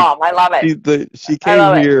 She's the bomb. I love it. She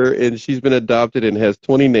came here and she's been adopted and has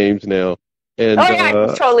 20 names now. And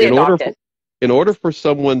I'm totally adopted. In order for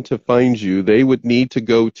someone to find you, they would need to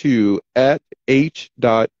go to h.e.l.yacoach.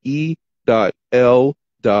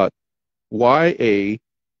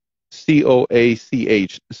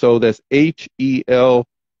 So that's HEL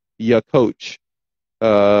Yacoach.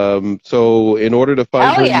 So in order to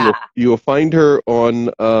find her, you'll find her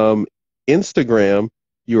on Instagram.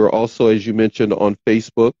 You are also, as you mentioned, on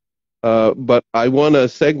Facebook. But I want to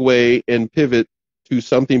segue and pivot to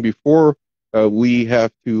something before we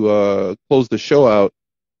have to close the show out.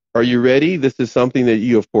 Are you ready? This is something that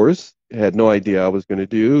you, of course, had no idea I was going to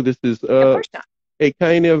do. This is a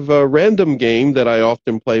kind of random game that I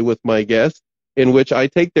often play with my guests, in which I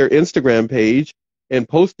take their Instagram page and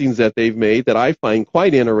postings that they've made that I find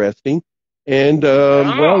quite interesting. And,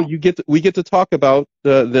 well, we get to talk about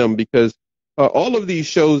them, because all of these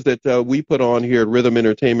shows that we put on here at Rhythm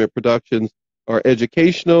Entertainment Productions are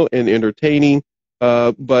educational and entertaining.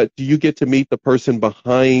 But you get to meet the person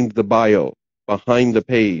behind the bio, behind the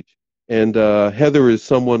page. And Heather is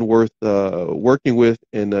someone worth working with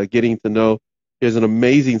and getting to know. She has an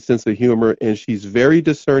amazing sense of humor, and she's very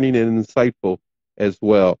discerning and insightful as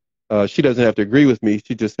well. She doesn't have to agree with me.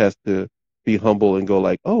 She just has to be humble and go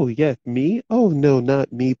like, oh, yes, me? Oh, no,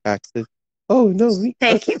 not me, Paxton. Oh, no, me.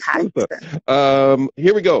 Thank you, Paxton.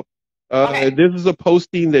 Here we go. Okay. This is a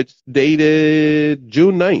posting that's dated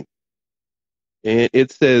June 9th. And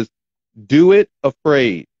it says, do it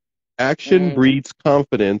afraid. Action Mm. breeds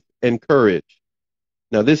confidence and courage.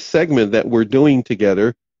 Now, this segment that we're doing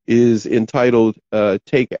together is entitled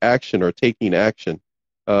Take Action or Taking Action,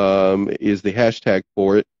 is the hashtag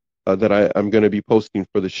for it that I'm going to be posting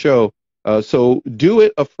for the show. So, do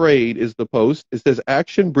it afraid is the post. It says,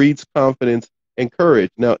 action breeds confidence and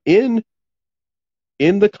courage. Now, in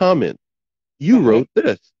the comment, you wrote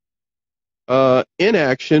this.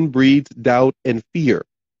 Inaction breeds doubt and fear.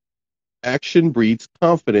 Action breeds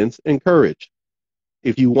confidence and courage.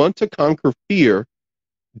 If you want to conquer fear,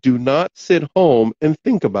 do not sit home and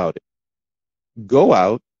think about it. Go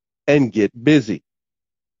out and get busy.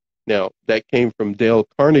 Now, that came from Dale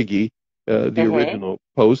Carnegie, the original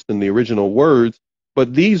post and the original words.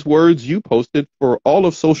 But these words you posted for all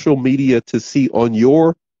of social media to see on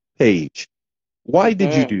your page. Why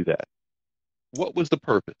did you do that? What was the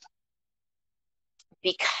purpose?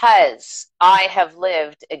 Because I have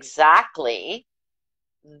lived exactly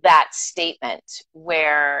that statement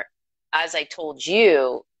where, as I told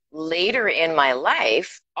you, later in my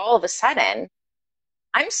life, all of a sudden,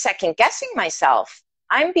 I'm second guessing myself.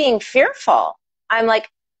 I'm being fearful. I'm like,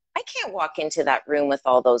 I can't walk into that room with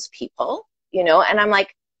all those people, you know, and I'm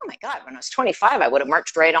like, oh my God, when I was 25, I would have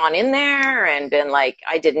marched right on in there and been like,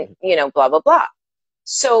 I didn't, you know, blah, blah, blah.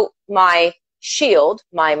 So my shield,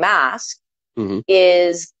 my mask,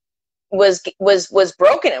 was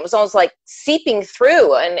broken. It was almost like seeping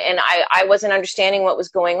through, and I wasn't understanding what was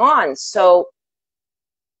going on. So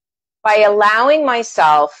by allowing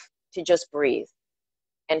myself to just breathe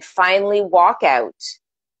and finally walk out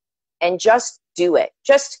and just do it,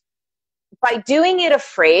 just by doing it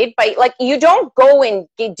afraid, by like, you don't go and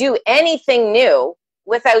do anything new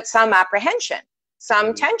without some apprehension,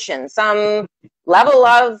 some tension, some level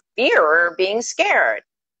of fear or being scared.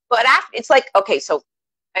 But after, it's like, okay, so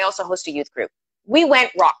I also host a youth group. We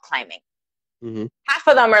went rock climbing. Half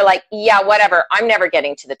of them are like, yeah, whatever, I'm never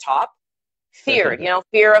getting to the top. Fear, you know,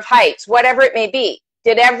 fear of heights, whatever it may be.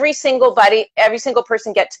 Did every single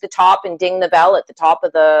person get to the top and ding the bell at the top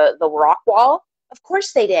of the rock wall? Of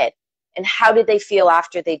course they did. And how did they feel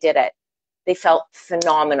after they did it? They felt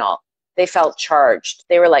phenomenal. They felt charged.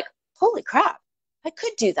 They were like, holy crap, I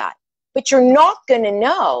could do that. But you're not going to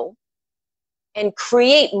know and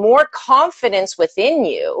create more confidence within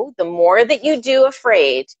you. The more that you do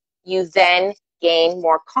afraid, you then gain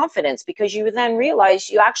more confidence because you then realize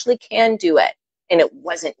you actually can do it. And it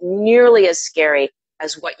wasn't nearly as scary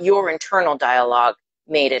as what your internal dialogue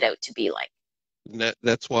made it out to be like.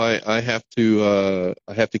 That's why I have to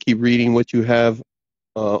keep reading what you have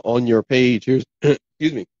on your page. Here's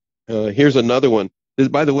excuse me. Here's another one. This,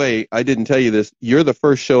 by the way, I didn't tell you this. You're the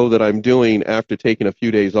first show that I'm doing after taking a few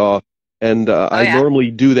days off, and I normally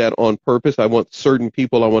do that on purpose. I want certain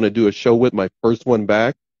people I want to do a show with. My first one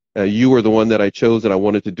back, you were the one that I chose that I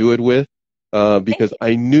wanted to do it with because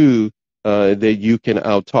I knew that you can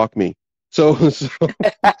out-talk me. So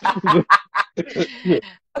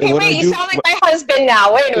Okay, wait, you sound like my husband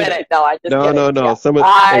now. Wait a minute. No, I just no. Yeah. Some of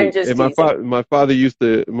just my father used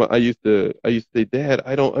to I used to say, Dad,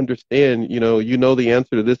 I don't understand, you know the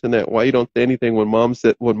answer to this and that. Why you don't say anything when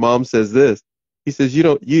mom says this? He says,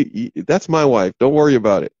 you that's my wife. Don't worry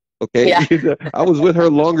about it. Okay? Yeah. I was with her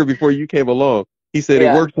longer before you came along. He said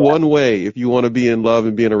it works one way if you want to be in love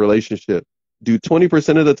and be in a relationship. Do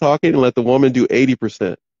 20% of the talking and let the woman do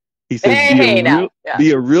 80%. He says,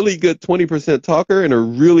 be a really good 20% talker and a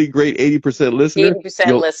really great 80% listener.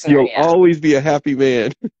 80% listener, you'll always be a happy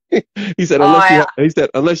man. He said,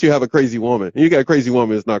 unless you have a crazy woman. You got a crazy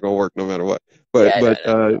woman, it's not going to work no matter what.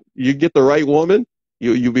 But you get the right woman,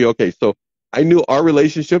 you'll be okay. So I knew our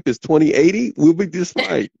relationship is 20-80. We'll be just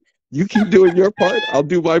fine. You keep doing your part, I'll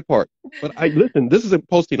do my part. But listen, this is a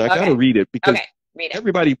posting. I got to read it because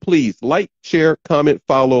everybody, please like, share, comment,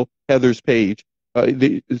 follow Heather's page.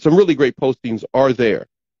 Some really great postings are there.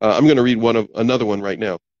 I'm going to read another one right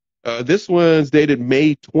now. This one's dated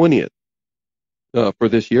May 20th for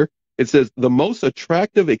this year. It says, the most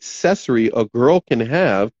attractive accessory a girl can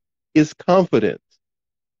have is confidence.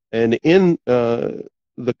 And in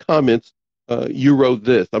the comments, you wrote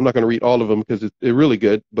this. I'm not going to read all of them because they're really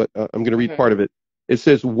good, but I'm going to read part of it. It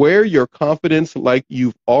says, wear your confidence like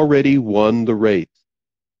you've already won the race.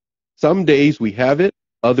 Some days we have it,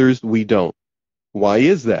 others we don't. Why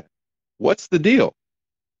is that? What's the deal?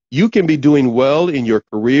 You can be doing well in your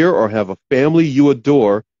career or have a family you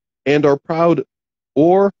adore and are proud,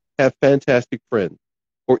 or have fantastic friends,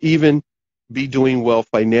 or even be doing well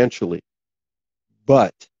financially.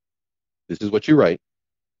 But, this is what you write,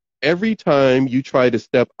 every time you try to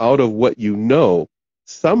step out of what you know,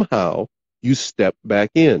 somehow you step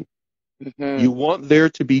back in. Mm-hmm. You want there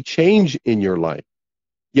to be change in your life.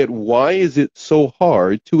 Yet why is it so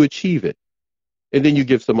hard to achieve it? And then you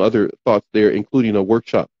give some other thoughts there, including a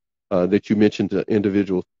workshop that you mentioned to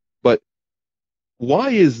individuals. But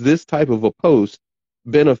why is this type of a post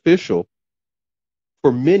beneficial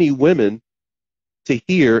for many women to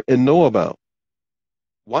hear and know about?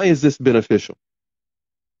 Why is this beneficial?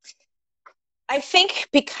 I think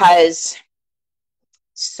because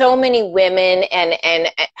so many women and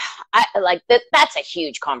I like that's a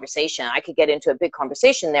huge conversation. I could get into a big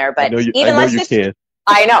conversation there, but I even know let's you just can.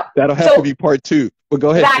 I know. That'll have to So be part two. But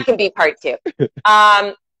go ahead. that can be part two.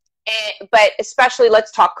 But especially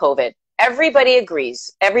let's talk COVID. Everybody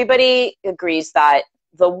agrees. Everybody agrees that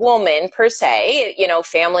the woman per se, you know,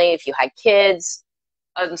 family, if you had kids,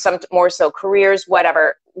 some more so careers,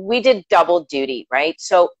 whatever, we did double duty, right?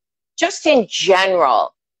 So just in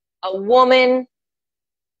general, a woman,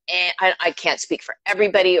 and I can't speak for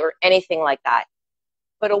everybody or anything like that,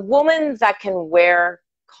 but a woman that can wear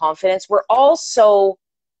confidence, we're all so,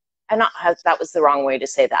 and not, that was the wrong way to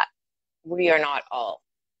say that. We are not all.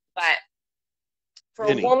 But for a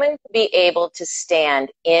Many. woman to be able to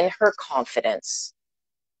stand in her confidence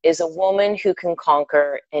is a woman who can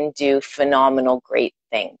conquer and do phenomenal, great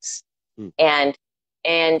things. Mm.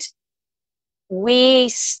 And we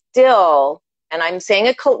still, and I'm saying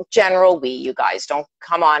a general we, you guys don't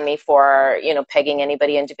come on me for, you know, pegging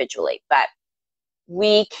anybody individually, but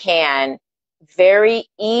we can very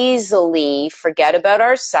easily forget about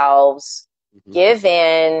ourselves, give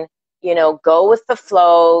in, you know, go with the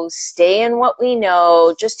flow, stay in what we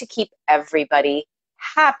know just to keep everybody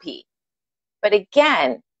happy. But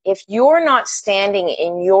again, if you're not standing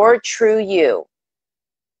in your true you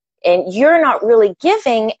and you're not really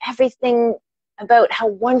giving everything about how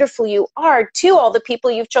wonderful you are to all the people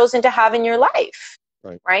you've chosen to have in your life,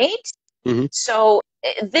 right? Mm-hmm. So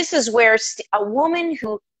this is where a woman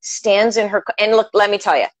who stands in her, and look, let me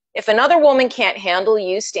tell you, if another woman can't handle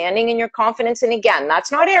you standing in your confidence, and again,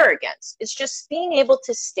 that's not arrogance, it's just being able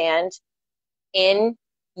to stand in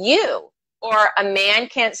you. Or a man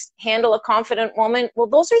can't handle a confident woman, well,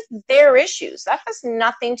 those are their issues. That has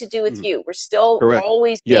nothing to do with you. We're still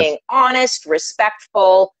always being honest,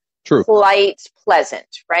 respectful, polite, pleasant,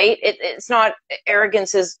 right? It's not,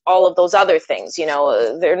 arrogance is all of those other things, you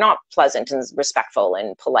know, they're not pleasant and respectful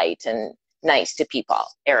and polite and nice to people,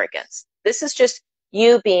 arrogance. This is just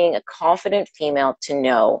you being a confident female to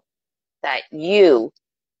know that you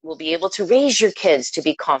will be able to raise your kids to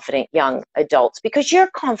be confident young adults because you're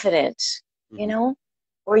confident, you know,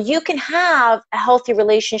 or you can have a healthy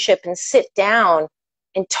relationship and sit down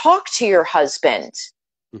and talk to your husband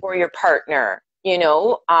or your partner, you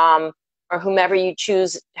know, or whomever you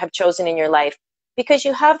have chosen in your life, because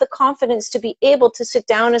you have the confidence to be able to sit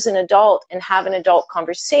down as an adult and have an adult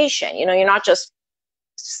conversation. You know, you're not just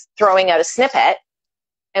throwing out a snippet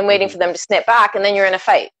and waiting for them to snip back and then you're in a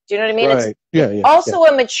fight. Do you know what I mean? Right. It's also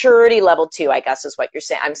a maturity level too, I guess is what you're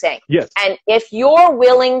saying. I'm saying. Yes. And if you're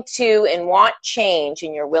willing to and want change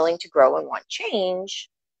and you're willing to grow and want change,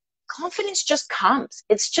 confidence just comes.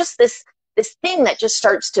 It's just this thing that just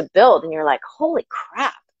starts to build and you're like, holy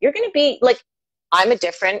crap, you're going to be like, I'm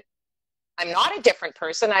not a different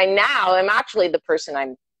person. I'm actually the person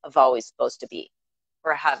I've always supposed to be.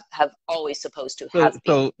 Or have always supposed to have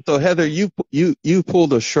been. So Heather, you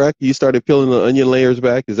pulled a Shrek. You started peeling the onion layers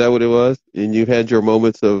back. Is that what it was? And you had your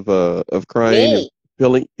moments of crying and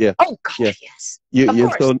peeling. Yeah. Oh God, yes.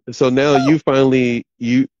 Of course. So now you finally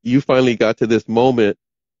got to this moment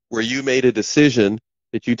where you made a decision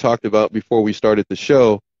that you talked about before we started the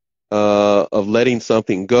show of letting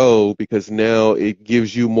something go because now it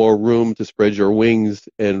gives you more room to spread your wings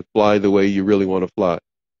and fly the way you really want to fly.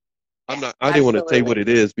 I didn't want to say what it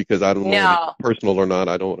is because I don't know if it's personal or not.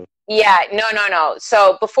 I don't want to. Yeah, no.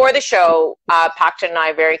 So before the show, Paxton and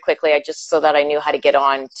I very quickly, so that I knew how to get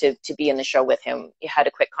on to be in the show with him, we had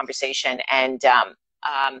a quick conversation. And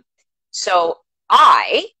so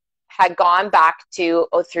I had gone back through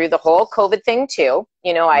the whole COVID thing too.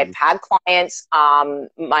 You know, I've had clients.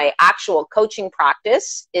 My actual coaching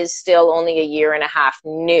practice is still only a year and a half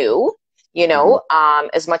new, you know,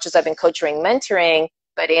 as much as I've been coaching, mentoring,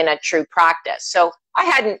 but in a true practice. So I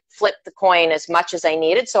hadn't flipped the coin as much as I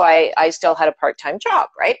needed. So I still had a part-time job,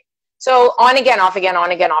 right? So on again, off again,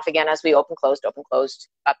 on again, off again, as we open, closed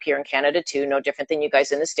up here in Canada too, no different than you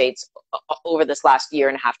guys in the States over this last year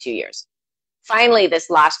and a half, 2 years. Finally, this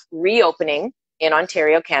last reopening in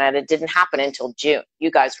Ontario, Canada didn't happen until June.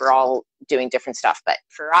 You guys were all doing different stuff, but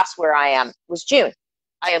for us where I am was June.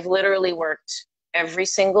 I have literally worked every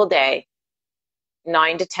single day,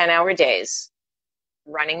 9 to 10 hour days,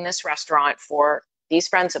 running this restaurant for these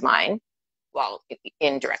friends of mine well,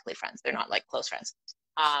 indirectly friends. They're not like close friends.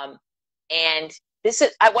 And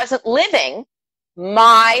I wasn't living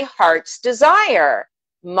my heart's desire,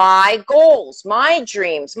 my goals, my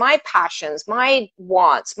dreams, my passions, my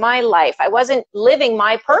wants, my life. I wasn't living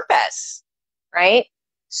my purpose, right?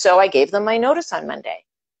 So I gave them my notice on Monday.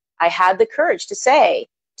 I had the courage to say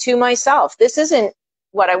to myself, this isn't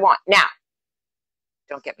what I want. Now,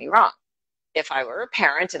 don't get me wrong. If I were a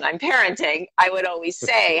parent and I'm parenting, I would always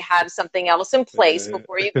say, have something else in place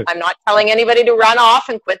before you. I'm not telling anybody to run off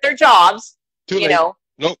and quit their jobs. Too late.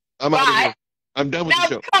 Nope, I'm out of here. I'm done with the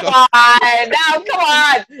show. Come on.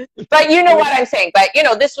 But you know what I'm saying. But,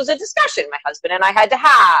 this was a discussion my husband and I had to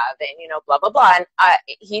have, and, blah, blah, blah. And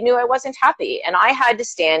he knew I wasn't happy. And I had to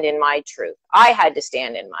stand in my truth. I had to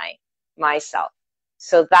stand in myself.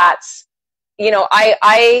 So that's,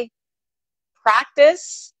 I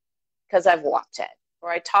practice because I've walked it,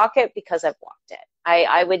 or I talk it because I've walked it.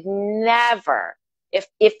 I would never,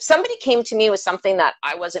 if somebody came to me with something that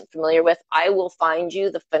I wasn't familiar with, I will find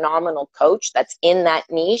you the phenomenal coach that's in that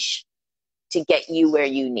niche to get you where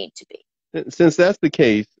you need to be. Since that's the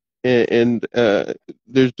case, and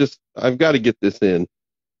there's just, I've got to get this in,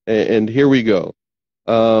 and here we go.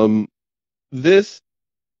 This,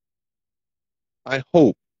 I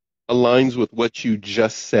hope, aligns with what you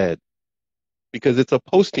just said, because it's a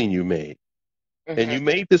posting you made. Mm-hmm. And you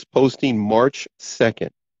made this posting March 2nd.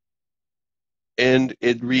 And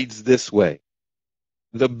it reads this way: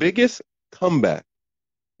 the biggest comeback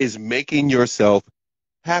is making yourself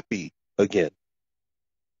happy again.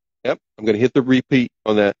 Yep, I'm going to hit the repeat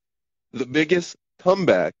on that. The biggest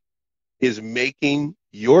comeback is making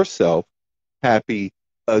yourself happy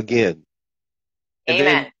again.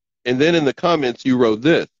 Amen. And then in the comments you wrote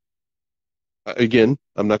this. Again,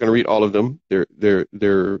 I'm not going to read all of them.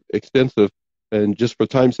 They're extensive, and just for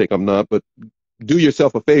time's sake, I'm not. But do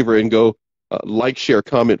yourself a favor and go like, share,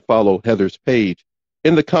 comment, follow Heather's page.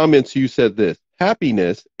 In the comments, you said this: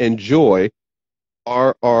 happiness and joy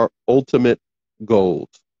are our ultimate goals.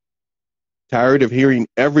 Tired of hearing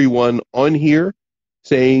everyone on here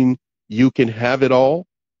saying you can have it all?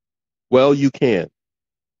 Well, you can.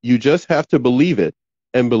 You just have to believe it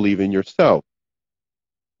and believe in yourself.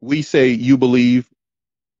 We say you believe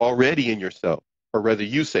already in yourself, or rather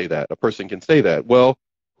you say that. A person can say that. Well,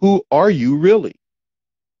 who are you really?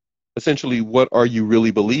 Essentially, what are you really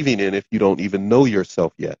believing in if you don't even know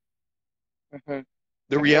yourself yet? Mm-hmm.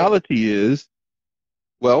 The reality is,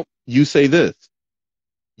 well, you say this: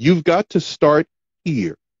 you've got to start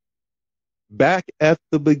here, back at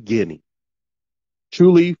the beginning.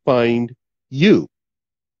 Truly find you.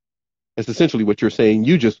 That's essentially what you're saying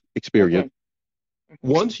you just experienced. Mm-hmm.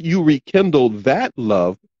 Once you rekindle that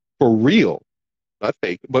love for real, not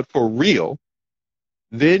fake, but for real,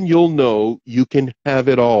 then you'll know you can have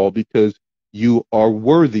it all, because you are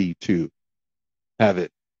worthy to have it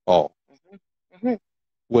all. Mm-hmm. Mm-hmm.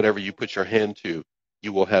 Whatever you put your hand to,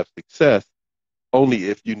 you will have success, only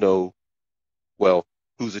if you know, well,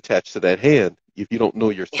 who's attached to that hand. If you don't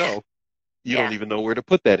know yourself, you don't even know where to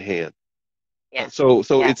put that hand. Yeah. So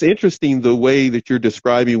it's interesting the way that you're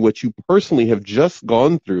describing what you personally have just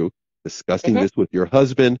gone through, discussing this with your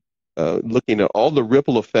husband, looking at all the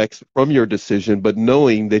ripple effects from your decision, but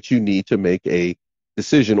knowing that you need to make a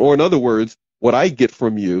decision. Or in other words, what I get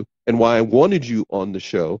from you and why I wanted you on the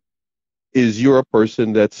show is you're a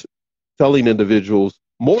person that's telling individuals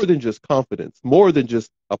more than just confidence, more than just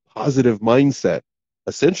a positive mindset,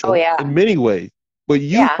 essential in many ways. But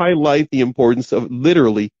you highlight the importance of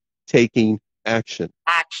literally taking action.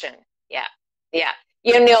 Yeah.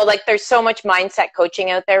 Like there's so much mindset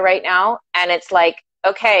coaching out there right now, and it's like,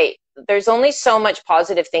 okay, there's only so much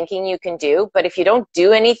positive thinking you can do, but if you don't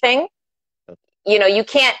do anything, you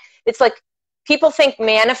can't. It's like people think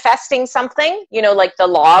manifesting something, like the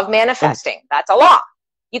law of manifesting, that's a law.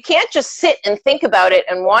 You can't just sit and think about it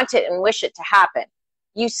and want it and wish it to happen.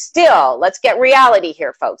 You still, let's get reality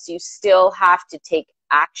here, folks. You still have to take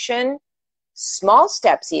action. Small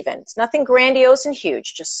steps even. It's nothing grandiose and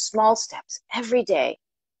huge, just small steps every day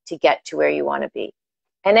to get to where you want to be.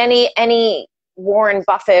 And any Warren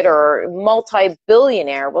Buffett or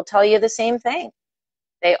multi-billionaire will tell you the same thing.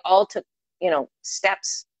 They all took,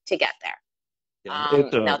 steps to get there.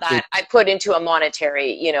 Now that I put into a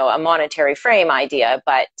monetary frame idea,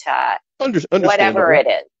 but whatever it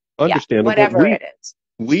is. Understandable. Whatever it is.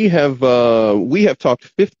 We have talked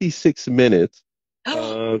 56 minutes.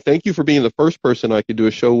 Thank you for being the first person I could do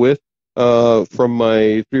a show with from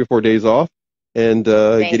my 3 or 4 days off, and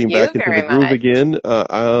getting back into the groove again.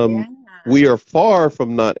 We are far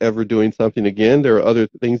from not ever doing something again. There are other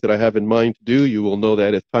things that I have in mind to do. You will know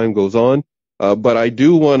that as time goes on. But I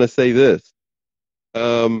do want to say this.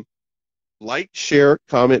 Um, like, share,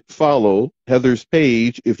 comment, follow Heather's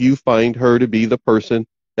page if you find her to be the person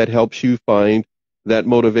that helps you find that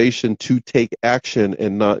motivation to take action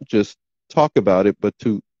and not just talk about it, but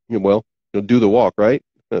to, do the walk, right?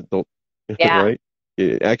 Don't, Yeah. right?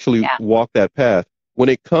 Actually Yeah. walk that path. When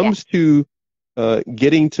it Yeah. comes to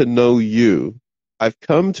getting to know you, I've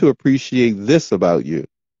come to appreciate this about you.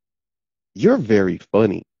 You're very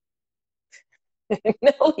funny.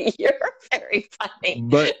 No, you're very funny.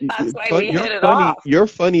 But That's why we you're hit it funny. off. You're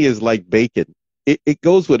funny is like bacon. It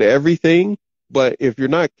goes with everything. But if you're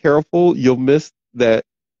not careful, you'll miss that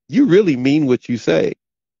you really mean what you say.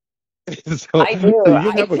 So, I do. so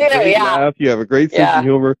you I have a do. great Yeah. laugh. You have a great sense of Yeah.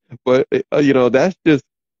 humor. But that's just,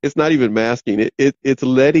 it's not even masking it. It's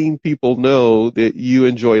letting people know that you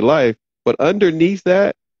enjoy life. But underneath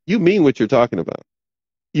that, you mean what you're talking about.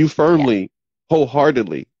 You Yeah. firmly,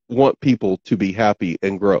 wholeheartedly want people to be happy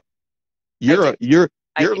and grow. I do.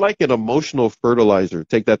 I You're do. like an emotional fertilizer.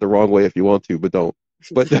 Take that the wrong way if you want to, but don't.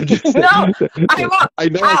 But I'm just No, I won't. I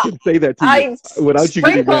know I can say that to you I without you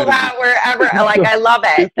getting sprinkle mad at me. that wherever. Like, I love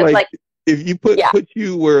it. It's like Like, if you yeah. put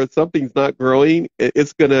you where something's not growing,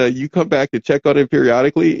 it's gonna, you come back to check on it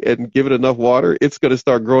periodically and give it enough water, it's gonna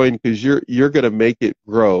start growing because you're gonna make it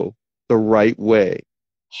grow the right way.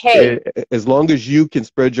 Hey, As long as you can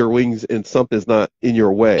spread your wings and something's not in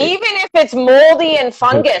your way. even if it's moldy and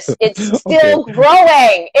fungus, it's Okay. still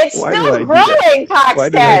growing. It's Why did still I do that? growing, Why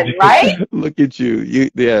did I Paxton, do right? look at you?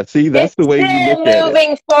 Yeah, see, that's It's the way you look still at it.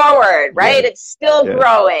 moving forward, right? Yes, It's still yes.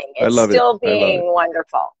 growing. I It's love it. still I love it. being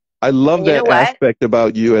wonderful. I love And you know that what? aspect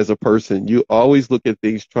about you as a person. You always look at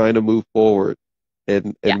things trying to move forward Yeah.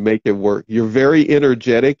 and make it work. You're very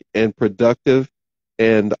energetic and productive,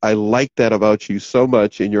 and I like that about you so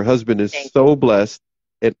much. And your husband is Thank you. so blessed,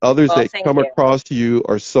 and others Well, that thank come you. across you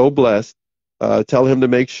are so blessed. Tell him to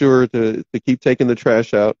make sure to keep taking the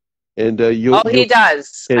trash out, and Oh, he you'll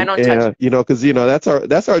does. I and don't touch it. because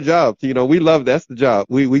that's our job. We love, that's the job.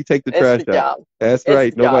 We take the It's trash the out. job. That's It's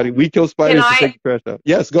right. the job. We kill Can spiders to I take the trash out.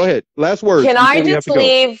 Yes, go ahead. Last words can before I we have just to go.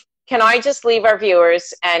 leave can I just leave our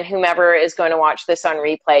viewers and whomever is going to watch this on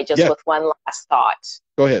replay just Yeah, with one last thought?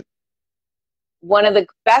 go ahead. One of the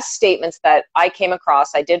best statements that I came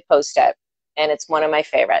across, I did post it, and it's one of my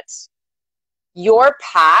favorites. Your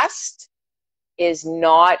past is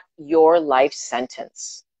not your life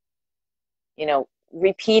sentence.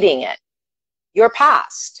 Repeating it. Your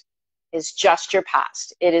past is just your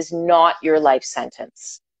past. It is not your life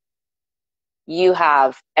sentence. You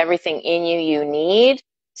have everything in you need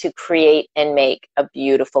to create and make a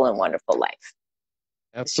beautiful and wonderful life.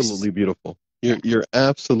 It's just, Absolutely beautiful. yeah. You're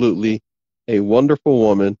absolutely a wonderful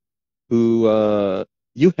woman who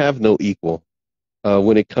you have no equal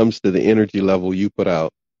when it comes to the energy level you put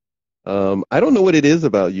out. I don't know what it is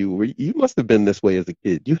about you. You must have been this way as a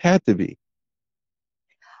kid. You had to be.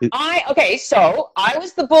 It, So I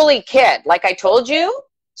was the bully kid, like I told you.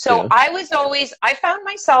 So yeah. I found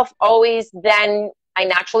myself always then, I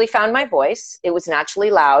naturally found my voice. It was naturally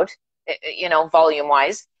loud, volume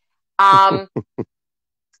wise. Um,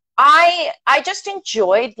 I just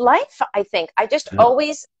enjoyed life, I think. I just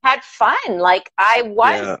always had fun. Like I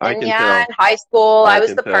was Yeah, I can in tell. high school, I I was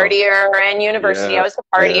can the tell. partier, and university, I Yeah, was the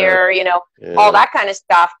yeah, partier, all yeah. that kind of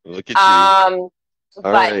stuff. Look at you.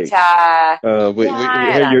 All But right. yeah, I Hey,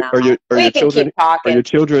 don't know. We can keep talking.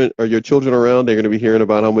 are your children around? They're going to be hearing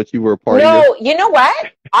about how much you were a partier. No, you know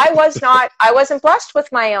what? I wasn't blessed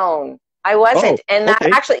with my own. I Oh, wasn't. And that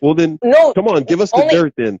okay. actually, Well then, no, come on, give us the only,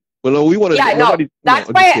 dirt then. Well, no, we want to. yeah, no, Nobody. No, that's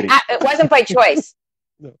I'm just by, kidding. it wasn't by choice,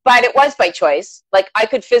 No. but it was by choice. Like I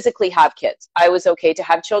could physically have kids. I was okay to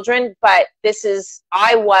have children, but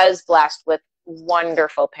I was blessed with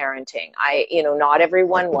wonderful parenting. Not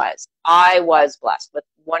everyone was. I was blessed with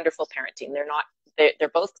wonderful parenting. They're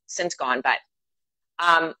both since gone, but,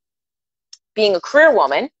 being a career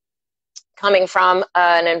woman, coming from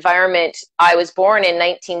an environment, I was born in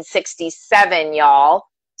 1967, y'all.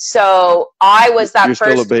 So I was that You're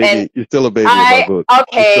still a first, and baby. You're still a baby in my book. You're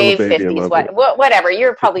still a okay, baby in my 50s, book. whatever.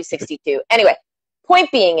 You're probably 62. Anyway,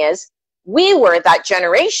 point being is, we were that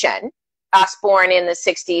generation, us born in the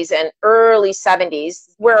 60s and early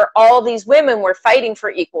 70s, where all these women were fighting for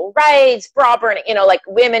equal rights, bra burning, like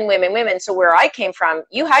women, women, women. So where I came from,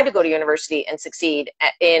 you had to go to university and succeed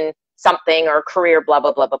in something or career, blah,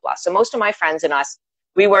 blah, blah, blah, blah. So most of my friends and us,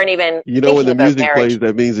 we weren't even When thinking the about music marriage. plays,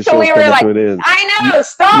 that means the So show's we were coming like, to an end. I know,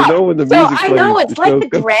 stop. When the So music I plays, know, the it's like show's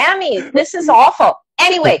the Grammys. This is awful.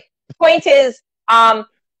 Anyway, point is,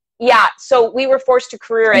 yeah, so we were forced to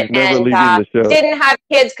career it, She's never and leaving the show. didn't have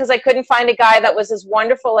kids because I couldn't find a guy that was as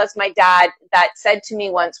wonderful as my dad, that said to me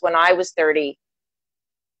once when I was 30,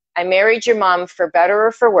 I married your mom for better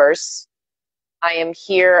or for worse. I am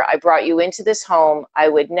here. I brought you into this home. I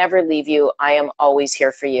would never leave you. I am always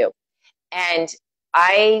here for you. And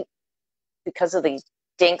I, because of the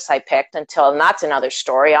dinks I picked and that's another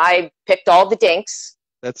story. I picked all the dinks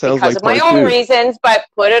That sounds because like of my part own two. reasons, but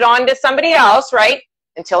put it on to somebody else, right?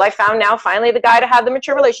 Until I found now finally the guy to have the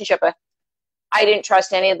mature relationship with. I didn't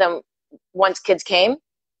trust any of them once kids came,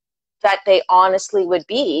 that they honestly would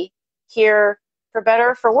be here for better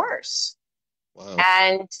or for worse. Wow.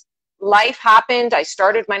 And life happened. I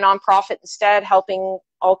started my nonprofit instead, helping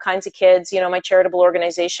all kinds of kids, my charitable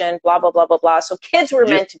organization, blah, blah, blah, blah, blah. So kids were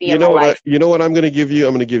meant to be in my life. You know what I'm going to give you?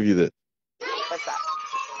 I'm going to give you this. What's that?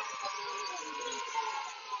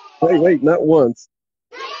 Wait, not once.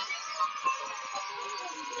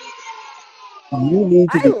 You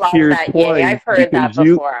need to be here twice. I've heard that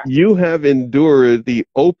before. You have endured the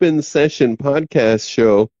open session podcast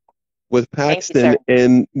show with Paxton,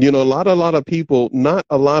 and a lot of people, not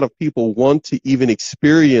a lot of people want to even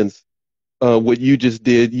experience what you just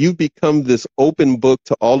did. You become this open book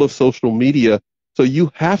to all of social media, so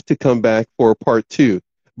you have to come back for part two.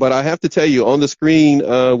 But I have to tell you, on the screen,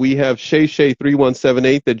 we have Shay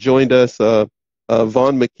 3178 that joined us.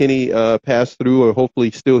 Vaughn McKinney passed through, or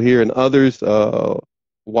hopefully still here, and others.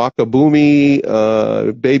 Wakabumi,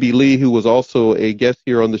 Baby Lee, who was also a guest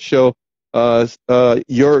here on the show.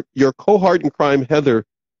 Your cohort in crime, Heather,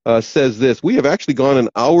 says this: we have actually gone an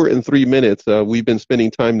hour and 3 minutes. We've been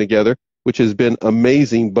spending time together, which has been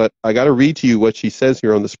amazing. But I got to read to you what she says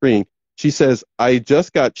here on the screen. She says, "I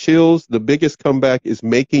just got chills. The biggest comeback is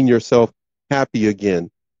making yourself happy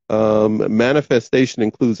again. Manifestation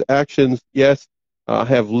includes actions. Yes, I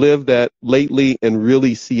have lived that lately and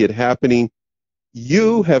really see it happening.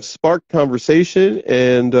 You have sparked conversation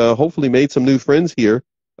and hopefully made some new friends here.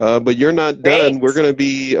 But you're not done. We're going to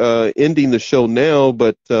be ending the show now,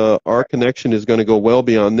 but our connection is going to go well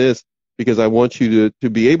beyond this, because I want you to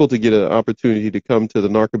be able to get an opportunity to come to the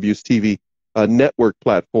Narc Abuse TV network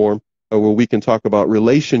platform, where we can talk about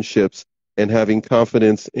relationships and having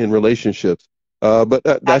confidence in relationships. But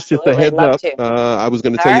that's just a heads up. I was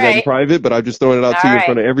going to tell you that in private, but I'm just throwing it out to you in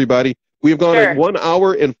front of everybody. We have gone at 1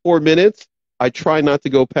 hour and 4 minutes. I try not to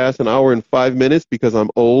go past an hour and 5 minutes because I'm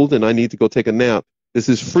old and I need to go take a nap. This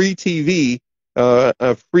is free TV,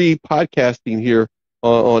 free podcasting here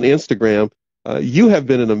on Instagram. You have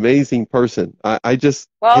been an amazing person. I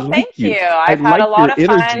thank you. I've had a lot of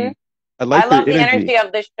fun. I love the energy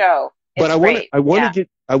of the show. But I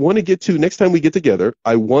want to get to, next time we get together,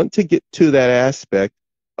 I want to get to that aspect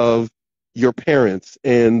of your parents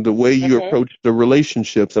and the way you approach the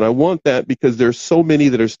relationships. And I want that because there's so many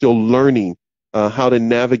that are still learning how to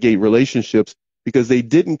navigate relationships, because they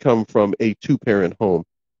didn't come from a two-parent home,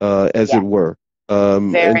 as it were.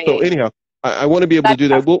 And so anyhow, I want to be able to do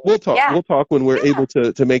that. We'll talk. Yeah. We'll talk when we're able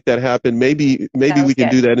to make that happen. Maybe we can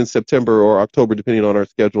do that in September or October, depending on our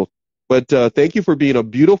schedules. But thank you for being a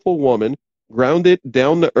beautiful woman, grounded,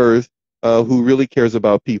 down to earth, who really cares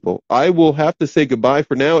about people. I will have to say goodbye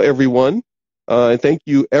for now, everyone. And thank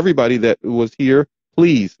you, everybody that was here.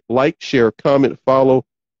 Please like, share, comment, follow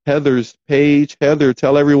Heather's page. Heather,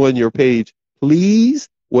 tell everyone your page, please.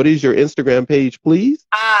 What is your Instagram page, please?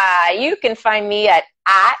 You can find me at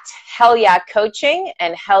Hell Yeah Coaching,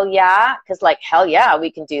 and Hell Yeah, because like hell yeah,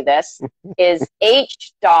 we can do this, is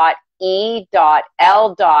H.E.L.Y.A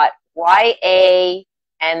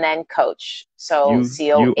and then coach. So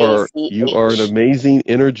C-O-A-C-H. You are an amazing,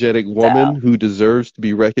 energetic woman who deserves to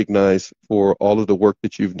be recognized for all of the work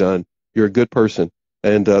that you've done. You're a good person,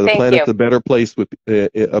 and the planet's a better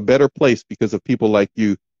place because of people like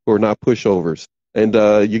you who are not pushovers. And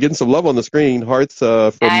you're getting some love on the screen, hearts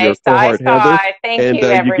from your cohort, Heather. Thank you,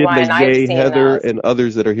 everyone. You're getting the yay, Heather, and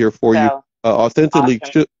others that are here for you.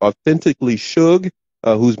 Authentically Shug,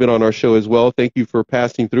 who's been on our show as well. Thank you for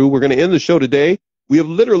passing through. We're going to end the show today. We have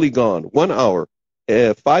literally gone 1 hour,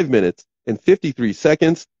 5 minutes, and 53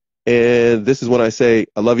 seconds. And this is when I say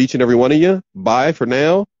I love each and every one of you. Bye for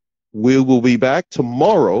now. We will be back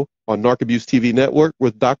tomorrow on Narc Abuse TV Network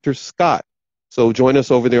with Dr. Scott. So join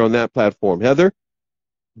us over there on that platform. Heather,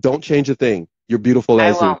 don't change a thing. You're beautiful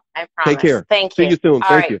as you. I won't. I promise. Take care. Thank you. See you soon.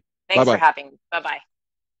 Thank you. Thanks for having me. Bye-bye.